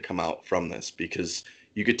hilarious is going to come out from this, because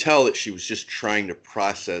you could tell that she was just trying to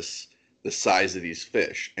process the size of these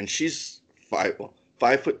fish. And she's 5'2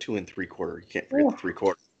 3/4. You can't forget the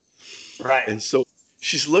 3/4. Right. And so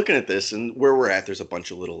she's looking at this, and where we're at, there's a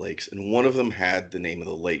bunch of little lakes, and one of them had the name of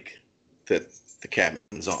the lake that the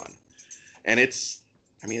cabin's on. And it's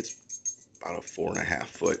about a 4.5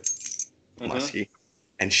 foot muskie.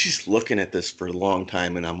 And she's looking at this for a long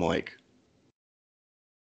time, and I'm like,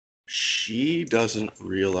 she doesn't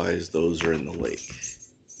realize those are in the lake.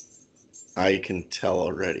 I can tell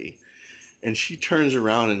already. And she turns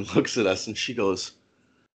around and looks at us, and she goes,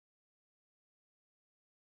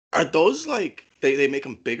 are those like, they make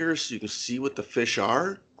them bigger so you can see what the fish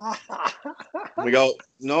are? We go,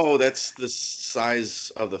 no, that's the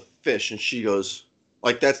size of the fish. And she goes,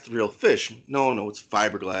 like, that's the real fish. No, it's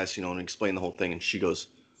fiberglass, and explain the whole thing. And she goes,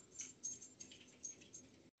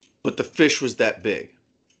 but the fish was that big.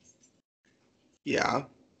 Yeah.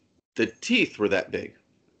 The teeth were that big.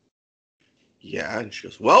 Yeah. And she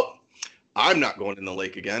goes, well, I'm not going in the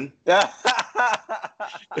lake again.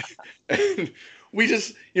 And we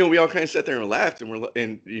just, we all kind of sat there and laughed, and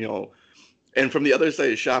from the other side of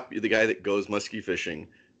the shop, the guy that goes musky fishing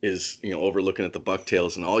is, overlooking at the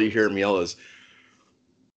bucktails, and all you hear him yell is,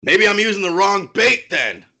 maybe I'm using the wrong bait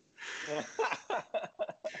then.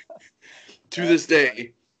 To this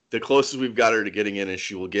day, the closest we've got her to getting in is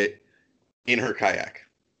she will get in her kayak.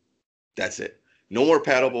 That's it. No more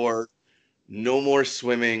paddleboard, no more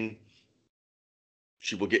swimming.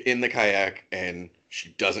 She will get in the kayak, and she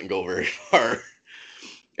doesn't go very far.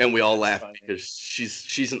 And we all laugh because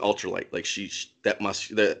she's an ultralight. Like,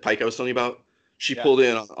 the pike I was telling you about, she pulled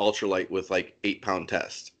in on ultralight with like 8-pound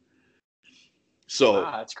test. So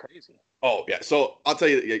that's crazy. Oh yeah. So I'll tell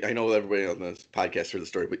you. I know everybody on this podcast heard the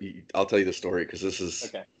story, but I'll tell you the story because this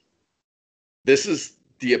is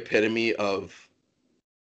the epitome of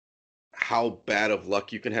how bad of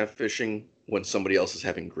luck you can have fishing when somebody else is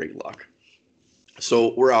having great luck.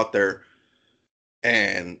 So we're out there,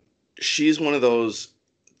 and she's one of those.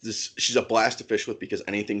 She's a blast to fish with because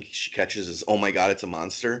anything she catches is, oh my god, it's a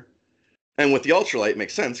monster. And with the ultralight, it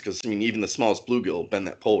makes sense because even the smallest bluegill bend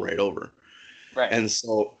that pole right over. Right. And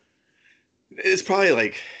so it's probably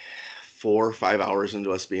like 4 or 5 hours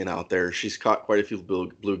into us being out there. She's caught quite a few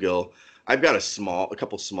bluegill. I've got a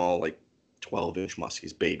couple small, like 12-inch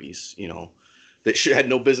muskies, babies, that had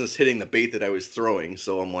no business hitting the bait that I was throwing.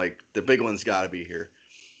 So I'm like, the big one's got to be here.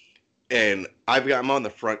 And I'm on the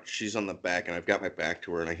front, she's on the back, and I've got my back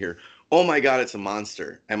to her, and I hear, oh my god, it's a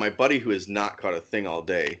monster. And my buddy, who has not caught a thing all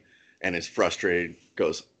day and is frustrated,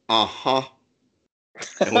 goes, uh-huh.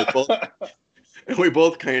 And we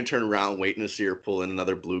both kind of turn around, waiting to see her pull in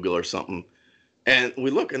another bluegill or something. And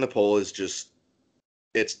we look, and the pole is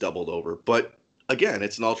it's doubled over. But again,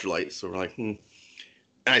 it's an ultralight, so we're like,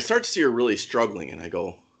 And I start to see her really struggling, and I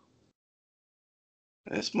go,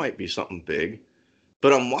 this might be something big.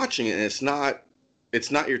 But I'm watching it, and it's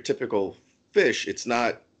not your typical fish. It's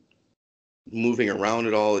not moving around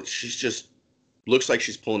at all. She's just looks like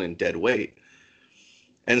she's pulling in dead weight.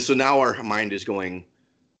 And so now our mind is going,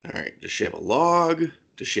 all right, does she have a log?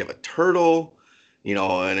 Does she have a turtle?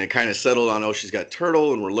 And it kind of settled on, oh, she's got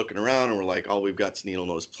turtle, and we're looking around, and we're like, all we've got is needle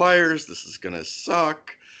nose pliers. This is going to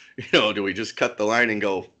suck. Do we just cut the line and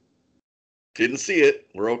go, didn't see it,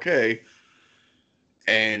 we're okay?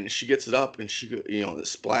 And she gets it up, and the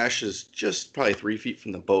splash is just probably 3 feet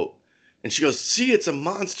from the boat. And she goes, see, it's a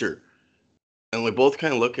monster. And we both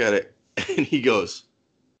kind of look at it, and he goes,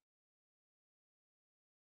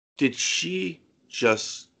 did she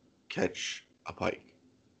just catch a pike?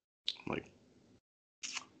 I'm like,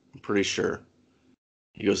 I'm pretty sure.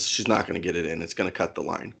 He goes, she's not going to get it in. It's going to cut the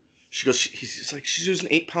line. She goes, he's like, she's using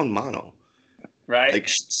 8-pound mono. Right. Like,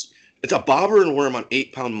 it's a bobber and worm on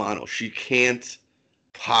 8-pound mono. She can't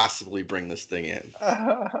possibly bring this thing in.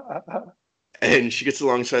 And she gets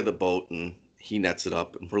alongside the boat, and he nets it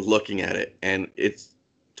up, and we're looking at it, and it's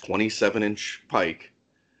 27-inch pike.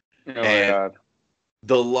 Oh my And God.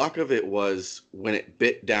 the luck of it was when it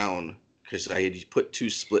bit down, because I had put 2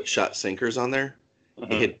 split shot sinkers on there,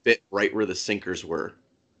 it had bit right where the sinkers were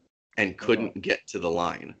and couldn't get to the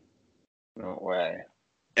line. No way.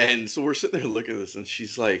 And so we're sitting there looking at this, and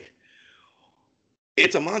she's like,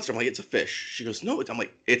 it's a monster. I'm like, it's a fish. She goes, no, I'm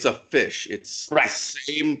like, it's a fish. It's Right. the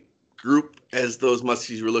same group as those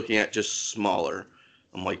muskies you were looking at, just smaller.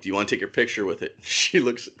 I'm like, do you want to take your picture with it? She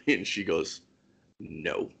looks at me and she goes,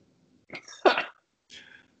 no.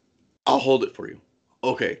 I'll hold it for you.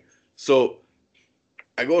 Okay. So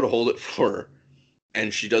I go to hold it for her,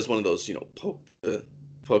 and she does one of those,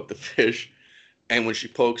 poke the fish. And when she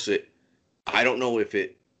pokes it, I don't know if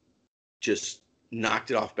it just knocked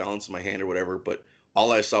it off balance in my hand or whatever, but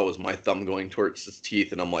all I saw was my thumb going towards its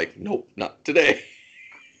teeth, and I'm like, nope, not today.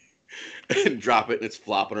 And drop it, and it's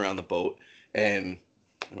flopping around the boat. And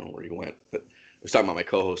I don't know where he went, but I was talking about my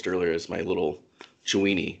co-host earlier as my little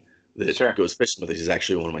Chewini that goes fishing with us. He's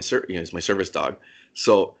actually one of my he's my service dog.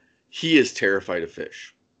 So he is terrified of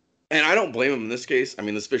fish. And I don't blame him in this case. I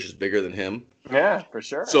mean, this fish is bigger than him. Yeah, for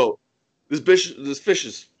sure. So this fish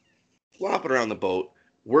is flopping around the boat.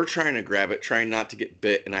 We're trying to grab it, trying not to get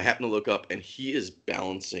bit, and I happen to look up, and he is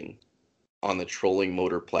balancing on the trolling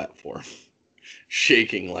motor platform,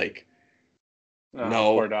 shaking like,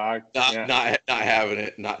 no, poor dog. not having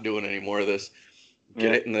it, not doing any more of this.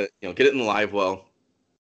 Get it in the live well.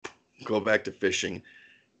 Go back to fishing,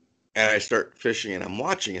 and I start fishing, and I'm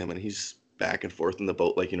watching him, and he's back and forth in the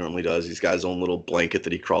boat like he normally does. He's got his own little blanket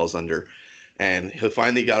that he crawls under, and he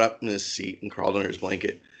finally got up in his seat and crawled under his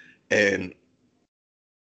blanket, and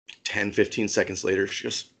 10, 15 seconds later, she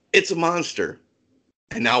goes, it's a monster.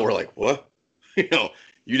 And now we're like, what?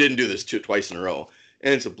 You didn't do this twice in a row.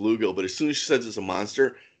 And it's a bluegill. But as soon as she says it's a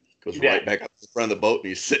monster, goes right back up to the front of the boat, and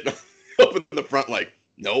he's sitting up in the front like,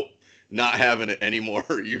 nope, not having it anymore.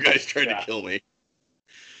 You guys tried to kill me.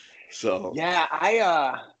 So yeah,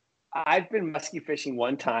 I've been muskie fishing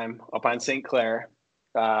one time up on St. Clair.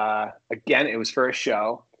 Again, it was for a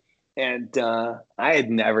show. And I had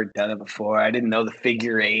never done it before. I didn't know the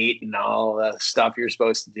figure 8 and all the stuff you're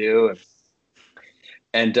supposed to do.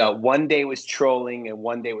 And one day was trolling and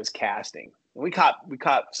one day was casting. And we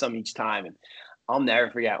caught some each time. And I'll never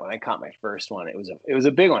forget when I caught my first one. It was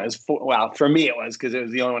a big one. It was for me it was, because it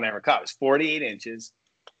was the only one I ever caught. It was 48 inches.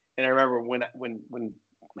 And I remember when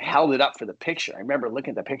I held it up for the picture, I remember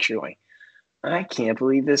looking at the picture going, I can't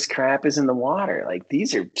believe this crap is in the water. Like,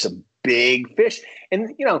 these are some big fish.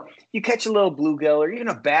 And, you catch a little bluegill or even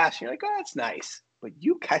a bass, and you're like, oh, that's nice. But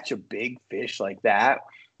you catch a big fish like that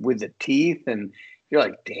with the teeth, and you're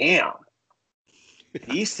like, damn,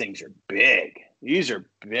 these things are big. These are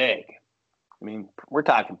big. I mean, we're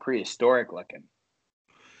talking prehistoric looking.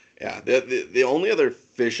 Yeah. The only other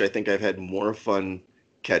fish I think I've had more fun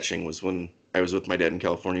catching was when I was with my dad in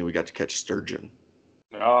California. We got to catch sturgeon.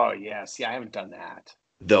 Oh, yeah. See, I haven't done that.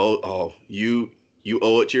 Though, you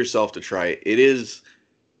owe it to yourself to try it. It is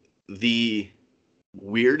the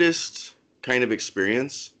weirdest kind of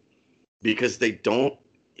experience because they don't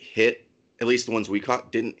hit, at least the ones we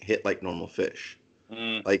caught, didn't hit like normal fish.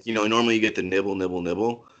 Like, normally you get the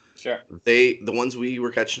nibble. Sure. The ones we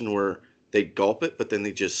were catching they gulp it, but then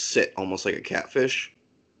they just sit almost like a catfish.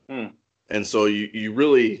 And so you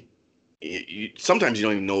really, sometimes you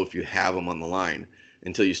don't even know if you have them on the line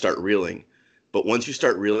until you start reeling. But once you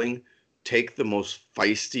start reeling, take the most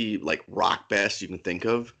feisty, like rock bass you can think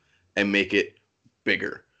of and make it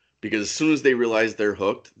bigger. Because as soon as they realize they're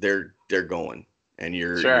hooked, they're going. And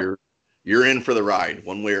you're in for the ride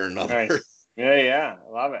one way or another. Nice. Yeah.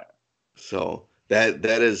 I love it. So that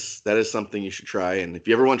is something you should try. And if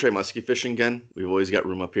you ever want to try muskie fishing again, we've always got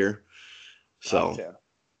room up here. So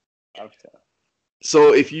Love to.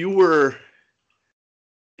 So if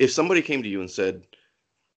somebody came to you and said,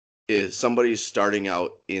 if somebody's starting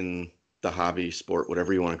out in the hobby sport,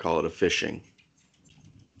 whatever you want to call it, of fishing,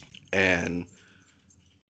 and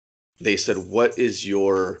they said, what is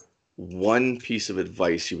your one piece of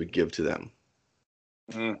advice you would give to them?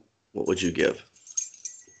 What would you give?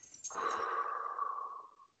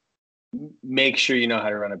 make sure you know how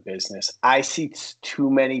to run a business. I see too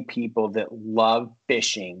many people that love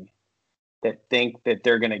fishing that think that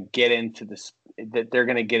they're going to get into this, that they're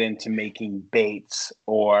going to get into making baits,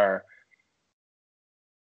 or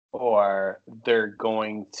they're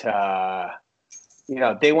going to,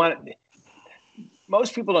 they want.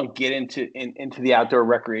 Most people don't get into the outdoor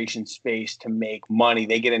recreation space to make money.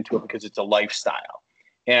 They get into it because it's a lifestyle.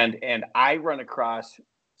 And I run across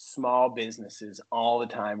small businesses all the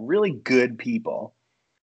time, really good people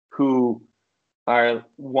who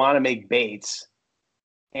want to make baits,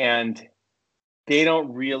 and they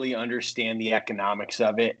don't really understand the economics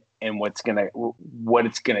of it and what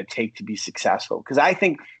it's gonna take to be successful. Because I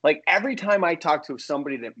think, like, every time I talk to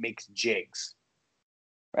somebody that makes jigs,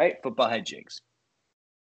 right, football head jigs,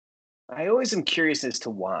 I always am curious as to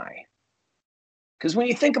why. Because when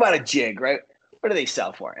you think about a jig, right, what do they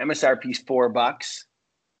sell for? MSRP is $4.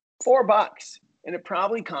 $4, and it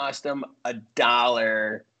probably cost them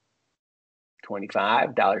 $1.25,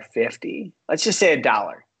 $1.50. Let's just say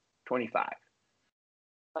 $1.25.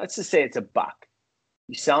 Let's just say it's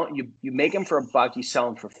 $1. You make them for $1. You sell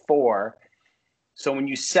them for $4. So when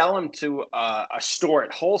you sell them to a store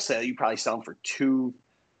at wholesale, you probably sell them for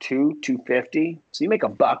 $2.50. So you make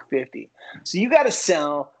 $1.50. So you got to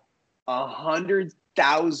sell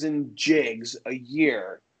 100,000 jigs a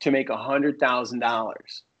year to make $100,000.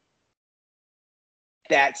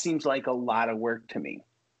 That seems like a lot of work to me.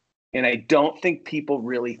 And I don't think people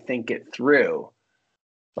really think it through,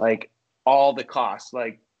 like all the costs.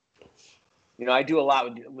 Like, I do a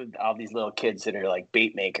lot with all these little kids that are like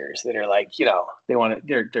bait makers, that are like,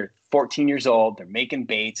 they're 14 years old, they're making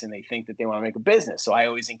baits, and they think that they want to make a business. So I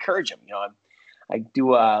always encourage them. I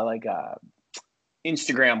do a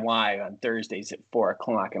Instagram live on Thursdays at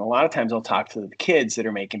 4:00. And a lot of times I'll talk to the kids that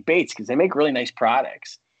are making baits, because they make really nice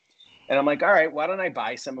products. And I'm like, all right, why don't I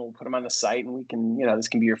buy some and we'll put them on the site, and we can, this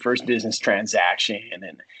can be your first business transaction.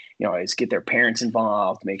 And, always get their parents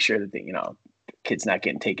involved, make sure that the kid's not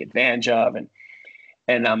getting taken advantage of.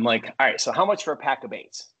 And I'm like, all right, so how much for a pack of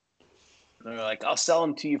baits? And they're like, I'll sell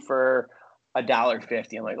them to you for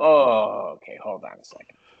 $1.50. I'm like, oh, okay, hold on a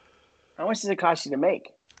second. How much does it cost you to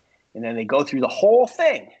make? And then they go through the whole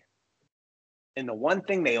thing. And the one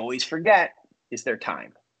thing they always forget is their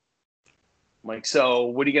time. I'm like, so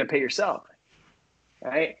what are you going to pay yourself?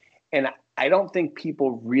 Right? And I don't think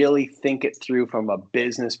people really think it through from a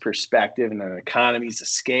business perspective and an economies of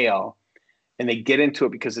scale. And they get into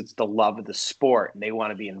it because it's the love of the sport and they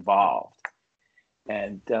want to be involved.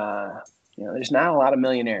 And, there's not a lot of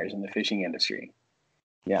millionaires in the fishing industry.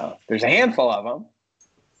 There's a handful of them.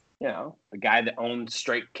 The guy that owned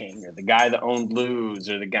Strike King, or the guy that owned Lew's,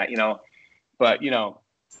 or the guy, but,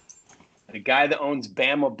 the guy that owns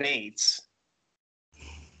Bama Baits,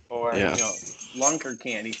 or, Lunker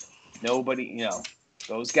Candy, nobody,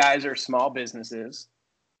 those guys are small businesses.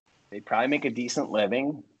 They probably make a decent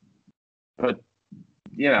living, but,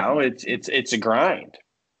 it's a grind.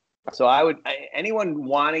 So anyone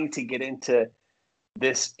wanting to get into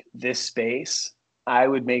this space, I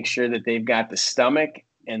would make sure that they've got the stomach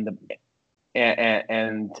and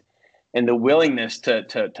the willingness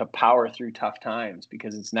to power through tough times,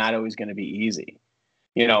 because it's not always going to be easy.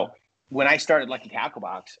 When I started Lucky Tackle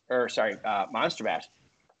Box, Monster Bass,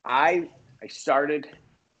 I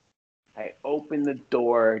opened the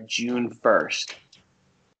door June 1st.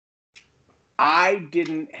 I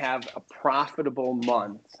didn't have a profitable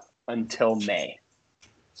month until May.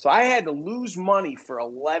 So I had to lose money for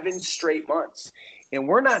 11 straight months. And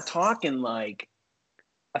we're not talking like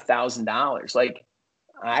 $1,000. Like,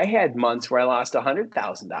 I had months where I lost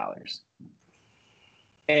 $100,000.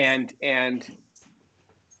 And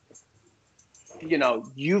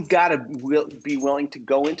you've got to be willing to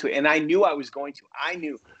go into it. And I knew I was going to. I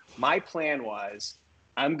knew my plan was,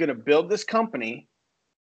 I'm going to build this company,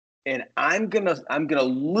 and I'm gonna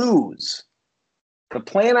lose. The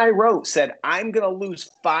plan I wrote said I'm gonna lose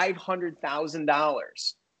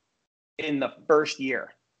 $500,000 in the first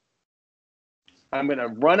year. I'm gonna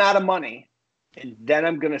run out of money, and then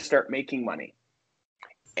I'm gonna start making money.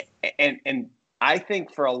 And I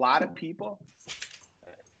think for a lot of people,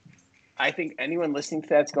 I think anyone listening to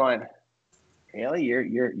that's going, really,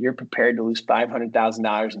 you're prepared to lose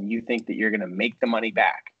 $500,000, and you think that you're gonna make the money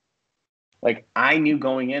back? Like, I knew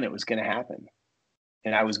going in it was going to happen,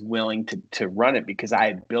 and I was willing to run it because I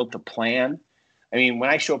had built a plan. I mean, when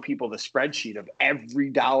I show people the spreadsheet of every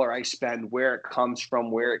dollar I spend, where it comes from,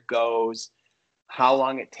 where it goes, how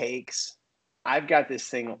long it takes, I've got this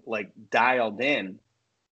thing like dialed in,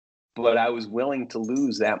 but I was willing to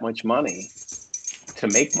lose that much money to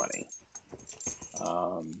make money.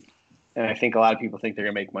 And I think a lot of people think they're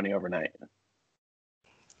gonna make money overnight.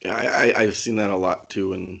 Yeah, I've seen that a lot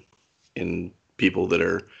too in people that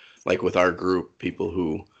are like with our group, people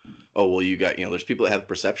who, oh well, you got, there's people that have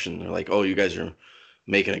perception. They're like, oh, you guys are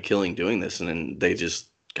making a killing doing this, and then they just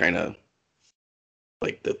kind of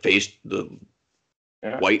like the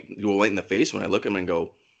Yeah. white in the face when I look at them and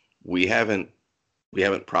go, we haven't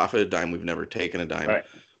profited a dime, we've never taken a dime, Right.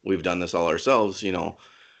 we've done this all ourselves,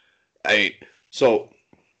 so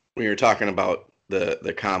when you're talking about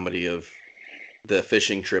the comedy of the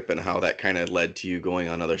fishing trip and how that kind of led to you going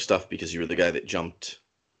on other stuff because you were the guy that jumped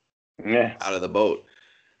Yeah. out of the boat.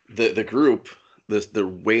 The group, the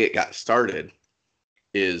way it got started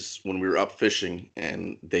is when we were up fishing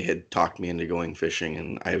and they had talked me into going fishing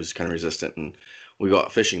and I was kind of resistant and we go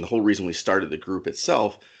out fishing. The whole reason we started the group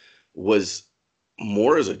itself was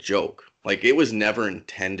more as a joke. Like it was never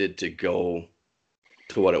intended to go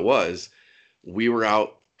to what it was. We were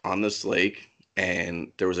out on this lake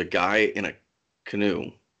and there was a guy in a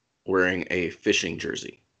canoe wearing a fishing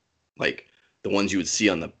jersey, like the ones you would see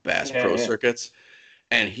on the Bass Pro circuits.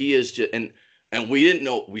 And he is just, and we didn't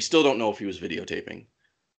know, we still don't know if he was videotaping.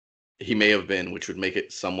 He may have been, which would make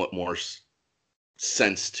it somewhat more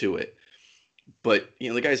sense to it. But,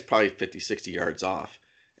 the guy's probably 50, 60 yards off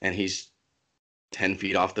and he's 10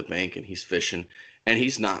 feet off the bank and he's fishing and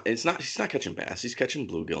he's not catching bass. He's catching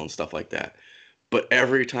bluegill and stuff like that. But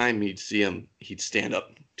every time you'd see him, he'd stand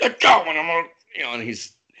up, and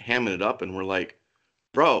he's hamming it up. And we're like,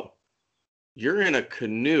 bro, you're in a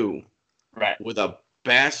canoe with a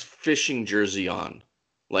bass fishing jersey on.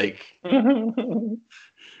 Like,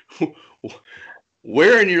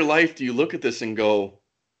 where in your life do you look at this and go,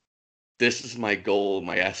 this is my goal,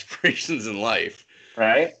 my aspirations in life?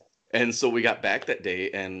 Right. And so we got back that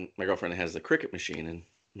day and my girlfriend has the cricket machine and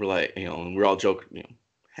we're like, and we're all joking,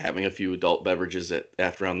 having a few adult beverages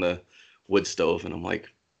after on the wood stove. And I'm like,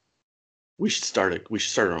 we should start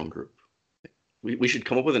our own group. We should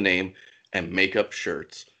come up with a name and make up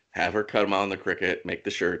shirts, have her cut them out on the cricket, make the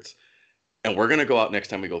shirts. And we're going to go out next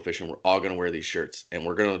time we go fishing. We're all going to wear these shirts and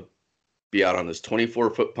we're going to be out on this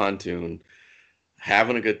 24-foot pontoon,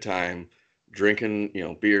 having a good time, drinking,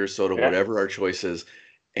 beer, soda, whatever our choice is.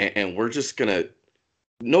 And we're just going to,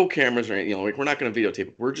 no cameras or anything, we're not going to videotape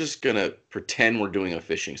it. We're just going to pretend we're doing a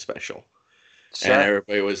fishing special. Sure. And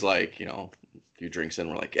everybody was like, a few drinks in,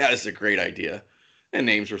 we're like, yeah, this is a great idea. And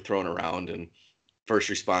names were thrown around and First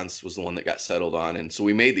Response was the one that got settled on. And so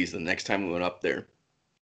we made these. The next time we went up there,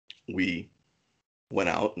 we went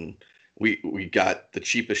out and we got the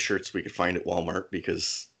cheapest shirts we could find at Walmart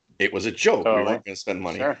because it was a joke. We weren't going to spend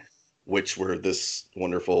money, which were this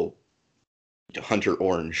wonderful hunter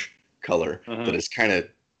orange color that has kind of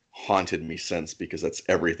haunted me since, because that's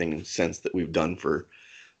everything since that we've done for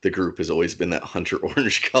the group has always been that hunter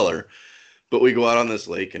orange color. But we go out on this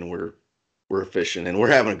lake and we're fishing and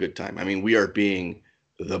we're having a good time. I mean, we are being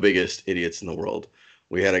the biggest idiots in the world.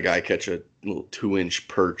 We had a guy catch a little 2-inch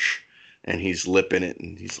perch and he's lipping it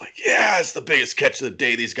and he's like, yeah, it's the biggest catch of the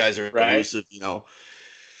day. These guys are elusive,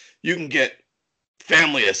 you can get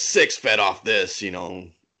family of 6 fed off this,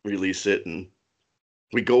 release it. And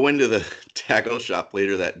we go into the tackle shop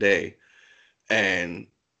later that day and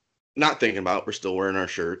not thinking about it, we're still wearing our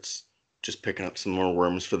shirts, just picking up some more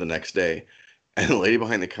worms for the next day. And the lady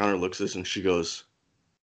behind the counter looks at us and she goes,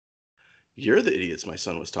 you're the idiots my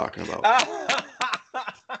son was talking about.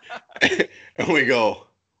 And we go,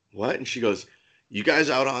 what? And she goes, you guys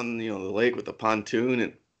out on the lake with the pontoon?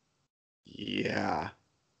 And yeah,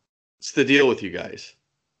 what's the deal with you guys?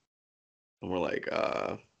 And we're like,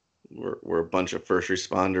 we're a bunch of first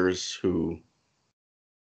responders who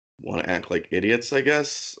want to act like idiots, I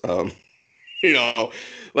guess. Like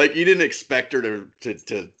you didn't expect her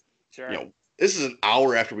to sure. This is an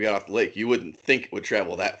hour after we got off the lake. You wouldn't think it would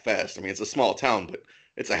travel that fast. I mean, it's a small town, but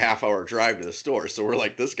it's a half-hour drive to the store. So we're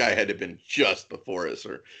like, this guy had to have been just before us,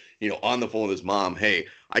 or on the phone with his mom. Hey,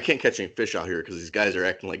 I can't catch any fish out here because these guys are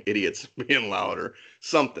acting like idiots, being loud or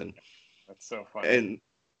something. That's so funny. And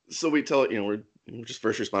so we tell it, we're just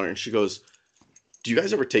first responder, and she goes, do you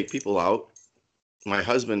guys ever take people out? My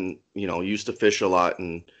husband, used to fish a lot,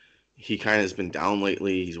 and he kind of has been down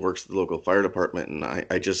lately. He works at the local fire department, and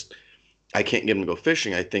I can't get him to go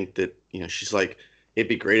fishing. I think that, she's like, it'd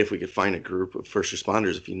be great if we could find a group of first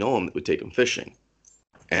responders, if you know them, that would take them fishing.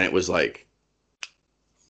 And it was like,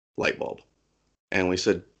 light bulb. And we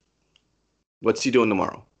said, what's he doing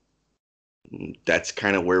tomorrow? And that's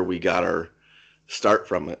kind of where we got our start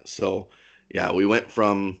from it. So, yeah, we went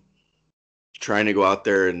from trying to go out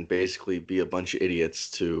there and basically be a bunch of idiots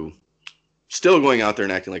to still going out there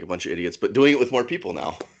and acting like a bunch of idiots, but doing it with more people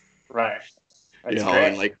now. Right. That's great.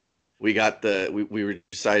 And like we got we were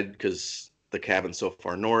decided because the cabin's so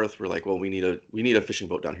far north. We're like, well, we need a fishing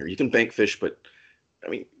boat down here. You can bank fish, but I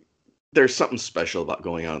mean, there's something special about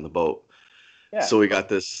going out on the boat. Yeah. So we got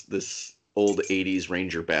this old '80s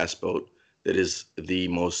Ranger bass boat that is the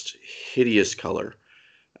most hideous color.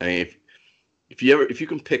 I mean, if you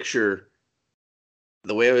can picture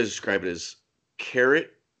the way I would describe it is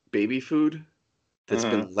carrot baby food that's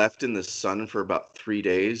Mhm. been left in the sun for about 3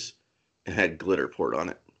 days and had glitter poured on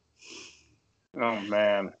it. Oh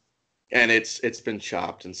man. And it's been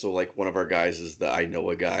chopped. And so like one of our guys is the I know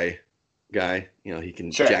a guy. He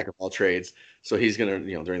can Sure. jack of all trades. So he's gonna,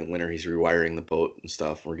 during the winter he's rewiring the boat and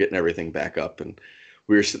stuff. We're getting everything back up. And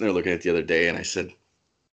we were sitting there looking at it the other day and I said,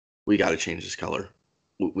 we gotta change this color.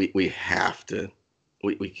 We have to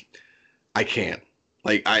we I can't.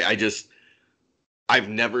 Like I just I've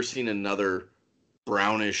never seen another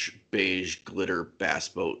brownish beige glitter bass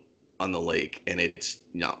boat on the lake, and it's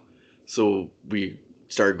no. So we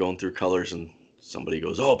started going through colors, and somebody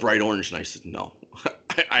goes, "Oh, bright orange," and I said, "No,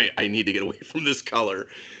 I need to get away from this color.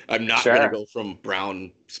 I'm not going to Sure. go from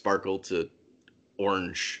brown sparkle to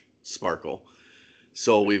orange sparkle."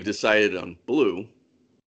 So we've decided on blue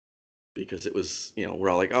because it was, we're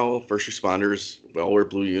all like, "Oh, first responders, we all wear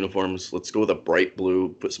blue uniforms. Let's go with a bright blue,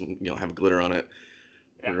 put some, have glitter on it."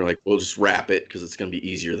 Yeah. And we're like, we'll just wrap it because it's going to be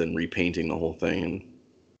easier than repainting the whole thing. And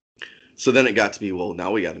so then it got to be, well,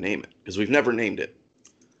 now we got to name it because we've never named it.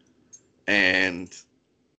 And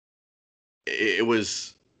it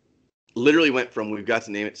was literally went from we've got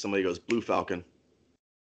to name it, somebody goes Blue Falcon.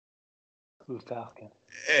 Blue Falcon.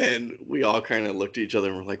 And we all kind of looked at each other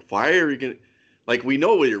and we're like, why are we going to, like, we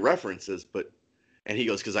know what your reference is, but, and he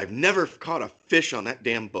goes, because I've never caught a fish on that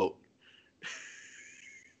damn boat.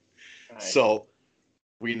 Nice. So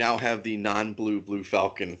we now have the non-blue Blue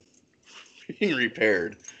Falcon being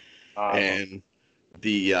repaired. Awesome. And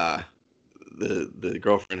the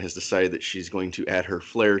girlfriend has decided that she's going to add her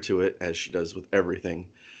flair to it, as she does with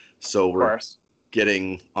everything. So Of we're course.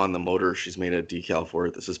 getting on the motor. She's made a decal for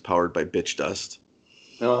it. This is powered by Bitch Dust.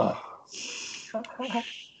 Oh.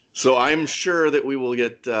 So I'm sure that we will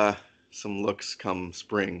get some looks come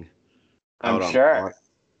spring I'm out on sure.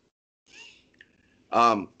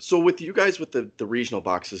 So with you guys with the regional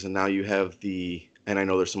boxes, and now you have and I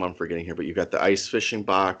know there's some I'm forgetting here, but you've got the ice fishing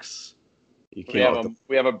box. You We came out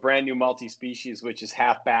with have a brand new multi-species, which is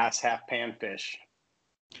half bass, half panfish.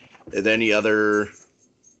 any other?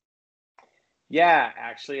 Yeah,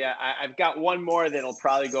 actually, I've got one more that'll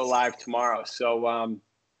probably go live tomorrow. So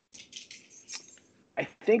I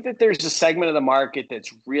think that there's a segment of the market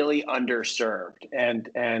that's really underserved, and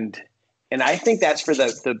I think that's for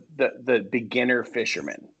the beginner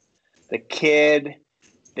fisherman, the kid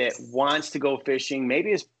that wants to go fishing.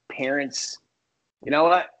 Maybe his parents, you know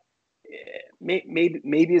what?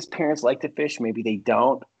 Maybe his parents like to fish, maybe they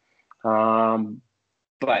don't.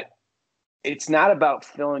 But it's not about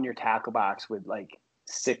filling your tackle box with like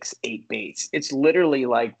 6-8 baits. It's literally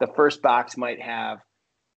like the first box might have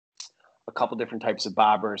a couple different types of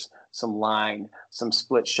bobbers, some line, some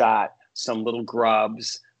split shot, some little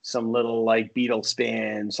grubs, some little like beetle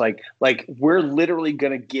spins. Like we're literally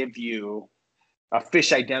going to give you a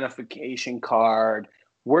fish identification card.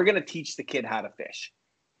 We're going to teach the kid how to fish.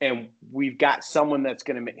 And we've got someone that's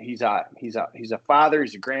going to, he's a father,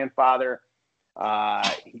 he's a grandfather,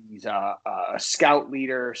 he's a scout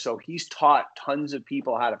leader. So he's taught tons of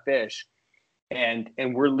people how to fish. And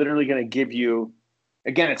we're literally going to give you,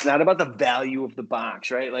 again, it's not about the value of the box,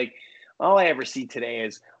 right? Like all I ever see today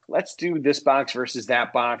is let's do this box versus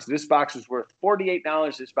that box. This box is worth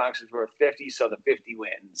 $48. This box is worth $50. So the 50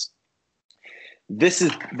 wins. This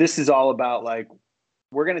is all about like,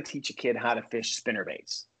 we're going to teach a kid how to fish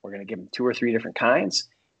spinnerbaits. We're going to give them 2 or 3 different kinds.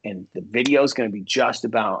 And the video is going to be just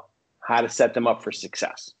about how to set them up for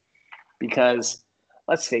success. Because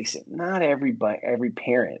let's face it, not every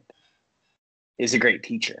parent is a great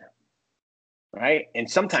teacher, right?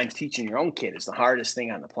 And sometimes teaching your own kid is the hardest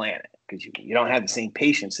thing on the planet because you don't have the same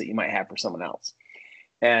patience that you might have for someone else.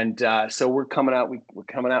 And so we're coming out. We're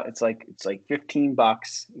coming out. It's like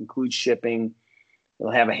 $15, includes shipping.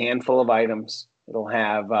 It'll have a handful of items. It'll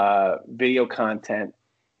have video content,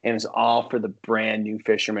 and it's all for the brand new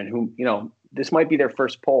fishermen who, this might be their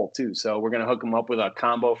first pull too. So we're going to hook them up with a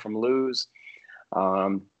combo from Lew's,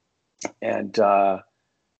 and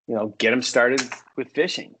get them started with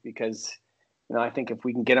fishing because, I think if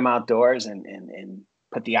we can get them outdoors and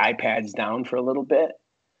put the iPads down for a little bit,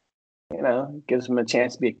 it gives them a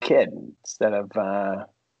chance to be a kid instead of where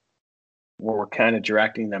we're kind of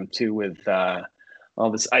directing them to with all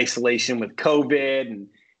this isolation with COVID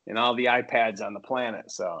and all the iPads on the planet.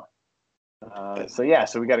 So So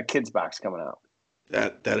we got a kids box coming out.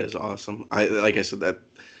 That is awesome. Like I said, that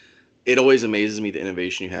it always amazes me the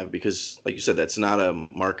innovation you have because, like you said, that's not a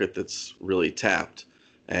market that's really tapped,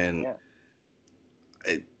 and Yeah.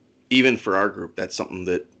 it, even for our group, that's something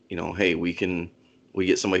that hey, we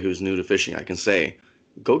get somebody who's new to fishing. I can say,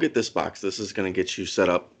 go get this box. This is going to get you set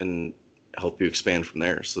up and help you expand from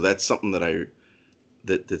there. So that's something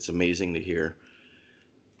that's amazing to hear.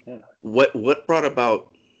 Yeah. What brought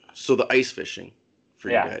about the ice fishing for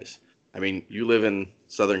you Yeah. guys? I mean, you live in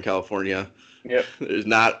Southern California. Yep. There's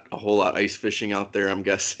not a whole lot of ice fishing out there, I'm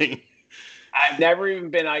guessing. I've never even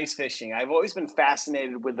been ice fishing. I've always been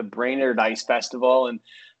fascinated with the Brainerd Ice Festival, and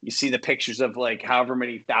you see the pictures of like however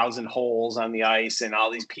many thousand holes on the ice and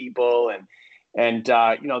all these people, and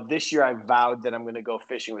this year I vowed that I'm going to go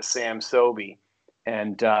fishing with Sam Sobey,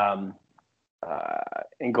 and and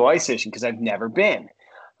go ice fishing because I've never been.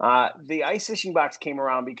 The ice fishing box came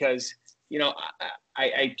around because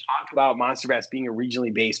I talk about Monster Bass being a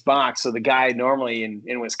regionally based box. So the guy normally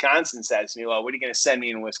in Wisconsin says to me, "Well, what are you going to send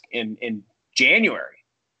me in January?"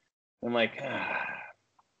 I'm like, ah.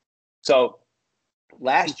 So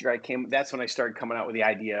last year that's when I started coming out with the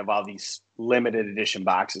idea of all these limited edition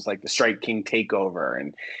boxes like the Strike King Takeover.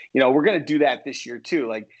 And, we're going to do that this year too.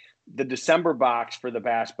 Like the December box for the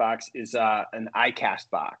Bass box is an iCast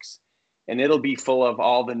box, and it'll be full of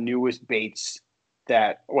all the newest baits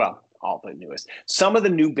all the newest, some of the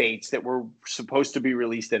new baits that were supposed to be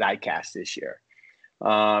released at iCast this year.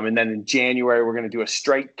 And then in January, we're going to do a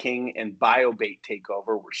Strike King and BioBait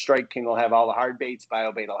takeover, where Strike King will have all the hard baits,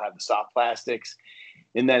 BioBait will have the soft plastics.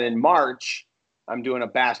 And then in March, I'm doing a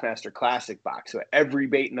Bassmaster Classic box. So every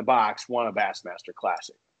bait in the box won a Bassmaster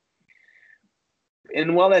Classic.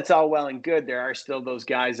 And while that's all well and good, there are still those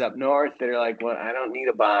guys up north that are like, well, I don't need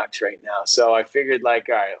a box right now. So I figured like,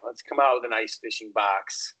 all right, let's come out with an ice fishing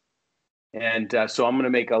box. And so I'm going to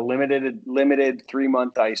make a limited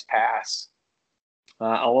 3-month ice pass.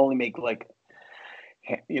 I'll only make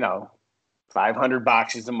 500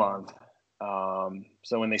 boxes a month.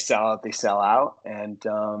 So when they sell out, they sell out. And,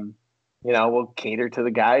 we'll cater to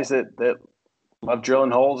the guys that love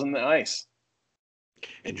drilling holes in the ice.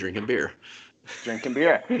 And drinking beer. Drinking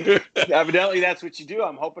beer. Evidently, that's what you do.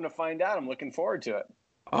 I'm hoping to find out. I'm looking forward to it.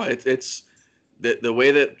 Oh, it's the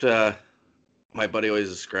way that my buddy always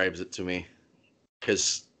describes it to me,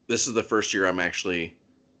 because this is the first year I'm actually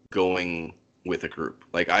going with a group.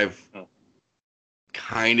 Like I've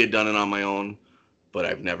kind of done it on my own, but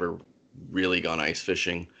I've never really gone ice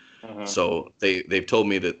fishing. So they've told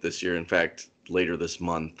me that this year, in fact, later this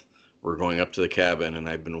month, we're going up to the cabin, and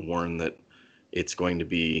I've been warned that it's going to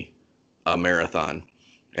be a marathon.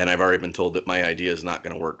 And I've already been told that my idea is not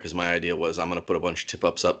going to work, because my idea was I'm going to put a bunch of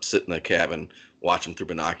tip-ups up, sit in the cabin, watch them through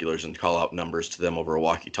binoculars, and call out numbers to them over a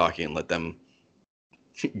walkie-talkie and let them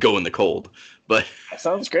go in the cold. But that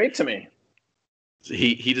sounds great to me.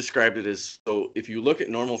 He described it as, so if you look at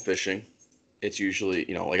normal fishing, it's usually,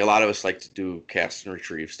 like a lot of us like to do cast and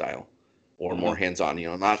retrieve style or more hands-on,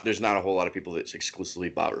 there's not a whole lot of people that's exclusively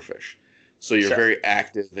bobber fish. So you're very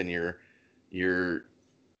active, and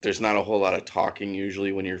there's not a whole lot of talking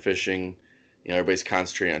usually when you're fishing. Everybody's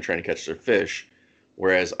concentrating on trying to catch their fish.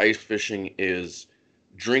 Whereas ice fishing is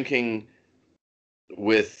drinking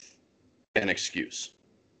with an excuse.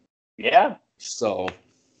 Yeah. So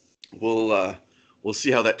we'll see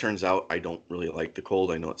how that turns out. I don't really like the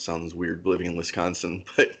cold. I know it sounds weird living in Wisconsin,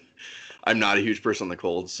 but I'm not a huge person on the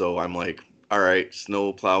cold. So I'm like, all right,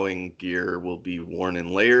 snow plowing gear will be worn in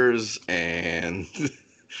layers. And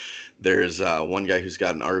there's one guy who's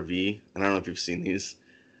got an RV, and I don't know if you've seen these.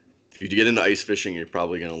 If you get into ice fishing, you're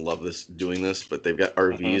probably going to love doing this, but they've got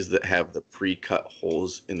RVs that have the pre-cut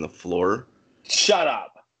holes in the floor. Shut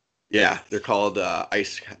up. Yeah, they're called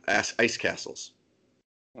ice castles.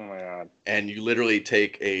 Oh my God. And you literally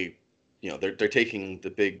take they're taking the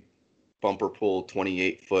big bumper pull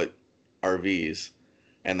 28-foot RVs,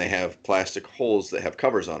 and they have plastic holes that have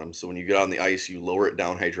covers on them. So when you get on the ice, you lower it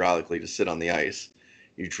down hydraulically to sit on the ice.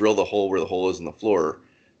 You drill the hole where the hole is in the floor,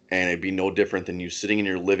 and it'd be no different than you sitting in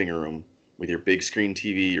your living room with your big screen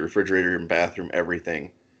TV, your refrigerator and bathroom,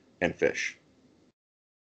 everything, and fish.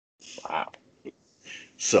 Wow.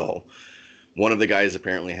 So one of the guys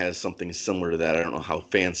apparently has something similar to that. I don't know how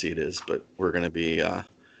fancy it is, but we're going to be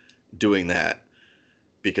doing that,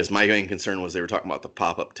 because my main concern was they were talking about the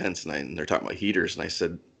pop-up tents, and they're talking about heaters, and I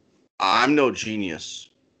said, I'm no genius,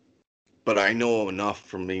 but I know enough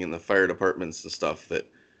from being in the fire departments and stuff that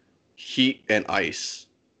heat and ice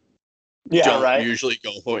don't usually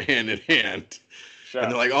go hand in hand. Sure.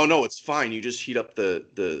 And they're like, oh no, it's fine. You just heat up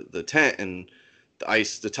the tent, and the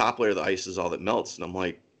ice, the top layer of the ice is all that melts. And I'm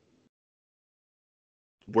like,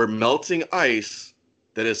 we're melting ice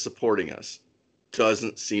that is supporting us.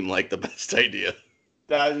 Doesn't seem like the best idea.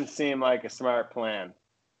 Doesn't seem like a smart plan.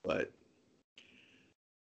 But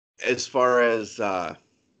as far as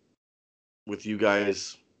with you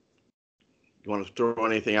guys, you want to throw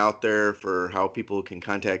anything out there for how people can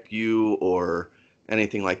contact you or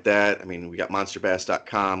anything like that? I mean, we got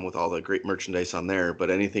monsterbass.com with all the great merchandise on there, but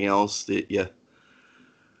anything else that you...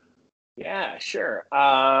 Yeah, sure.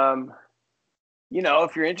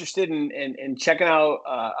 If you're interested in checking out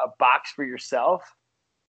a box for yourself,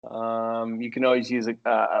 you can always use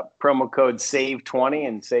a promo code SAVE20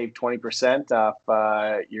 and save 20% off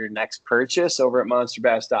your next purchase over at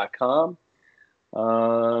monsterbass.com.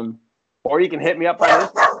 Or you can hit me up on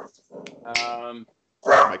Instagram.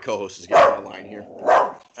 My co-host is getting on the line here.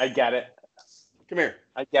 I get it. Come here.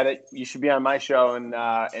 I get it. You should be on my show, and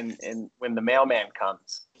when the mailman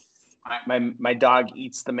comes. My dog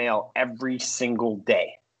eats the mail every single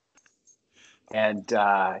day. And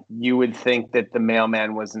you would think that the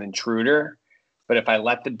mailman was an intruder. But if I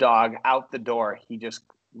let the dog out the door, he just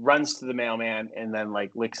runs to the mailman and then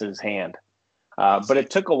licks his hand. But it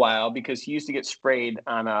took a while because he used to get sprayed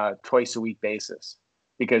on a twice-a-week basis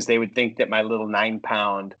because they would think that my little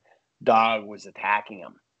 9-pound dog was attacking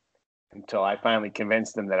him. Until I finally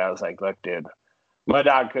convinced him that I was like, look, dude, my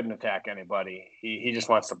dog couldn't attack anybody. He just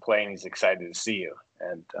wants to play and he's excited to see you.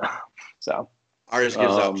 And so ours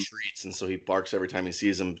gives out treats, and so he barks every time he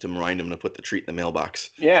sees them to remind him to put the treat in the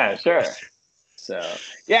mailbox. Yeah, sure. So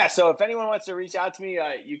if anyone wants to reach out to me,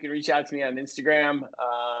 you can reach out to me on Instagram,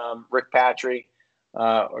 Rick Patry,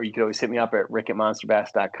 or you can always hit me up at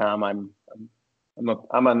rick@monsterbass.com. I'm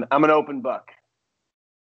an open book.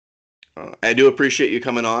 I do appreciate you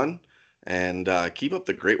coming on, and keep up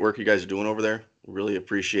the great work you guys are doing over there. Really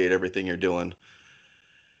appreciate everything you're doing.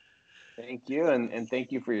 Thank you, and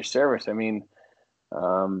thank you for your service. I mean,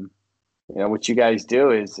 what you guys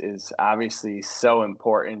do is obviously so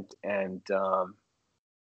important. And do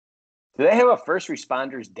they have a first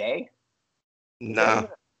responders day? Nah.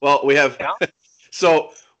 Well, we have. Yeah.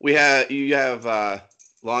 So you have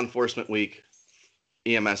Law Enforcement Week,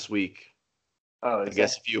 EMS Week. Oh, I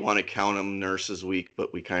guess if you want to count them, Nurses Week,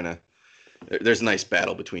 but we kind of there's a nice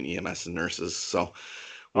battle between EMS and nurses. So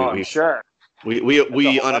I'm sure.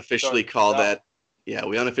 We unofficially call that. Yeah,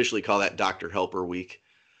 we unofficially call that Dr. Helper Week.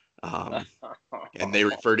 And they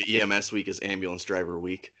refer to EMS Week as Ambulance Driver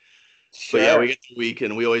Week. Sure. But yeah, we get the week,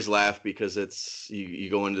 and we always laugh because it's you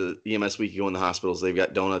go into EMS Week, you go in the hospitals, they've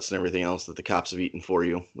got donuts and everything else that the cops have eaten for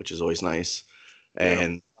you, which is always nice. Yeah.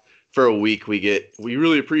 And for a week, we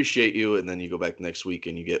really appreciate you, and then you go back next week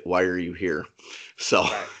and you get, why are you here? So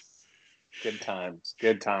right. Good times.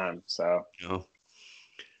 So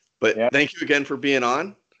but yeah. Thank you again for being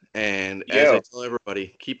on. And as I tell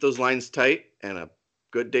everybody, keep those lines tight, and a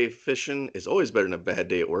good day fishing is always better than a bad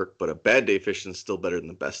day at work, but a bad day fishing is still better than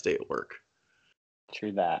the best day at work.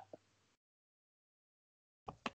 True that.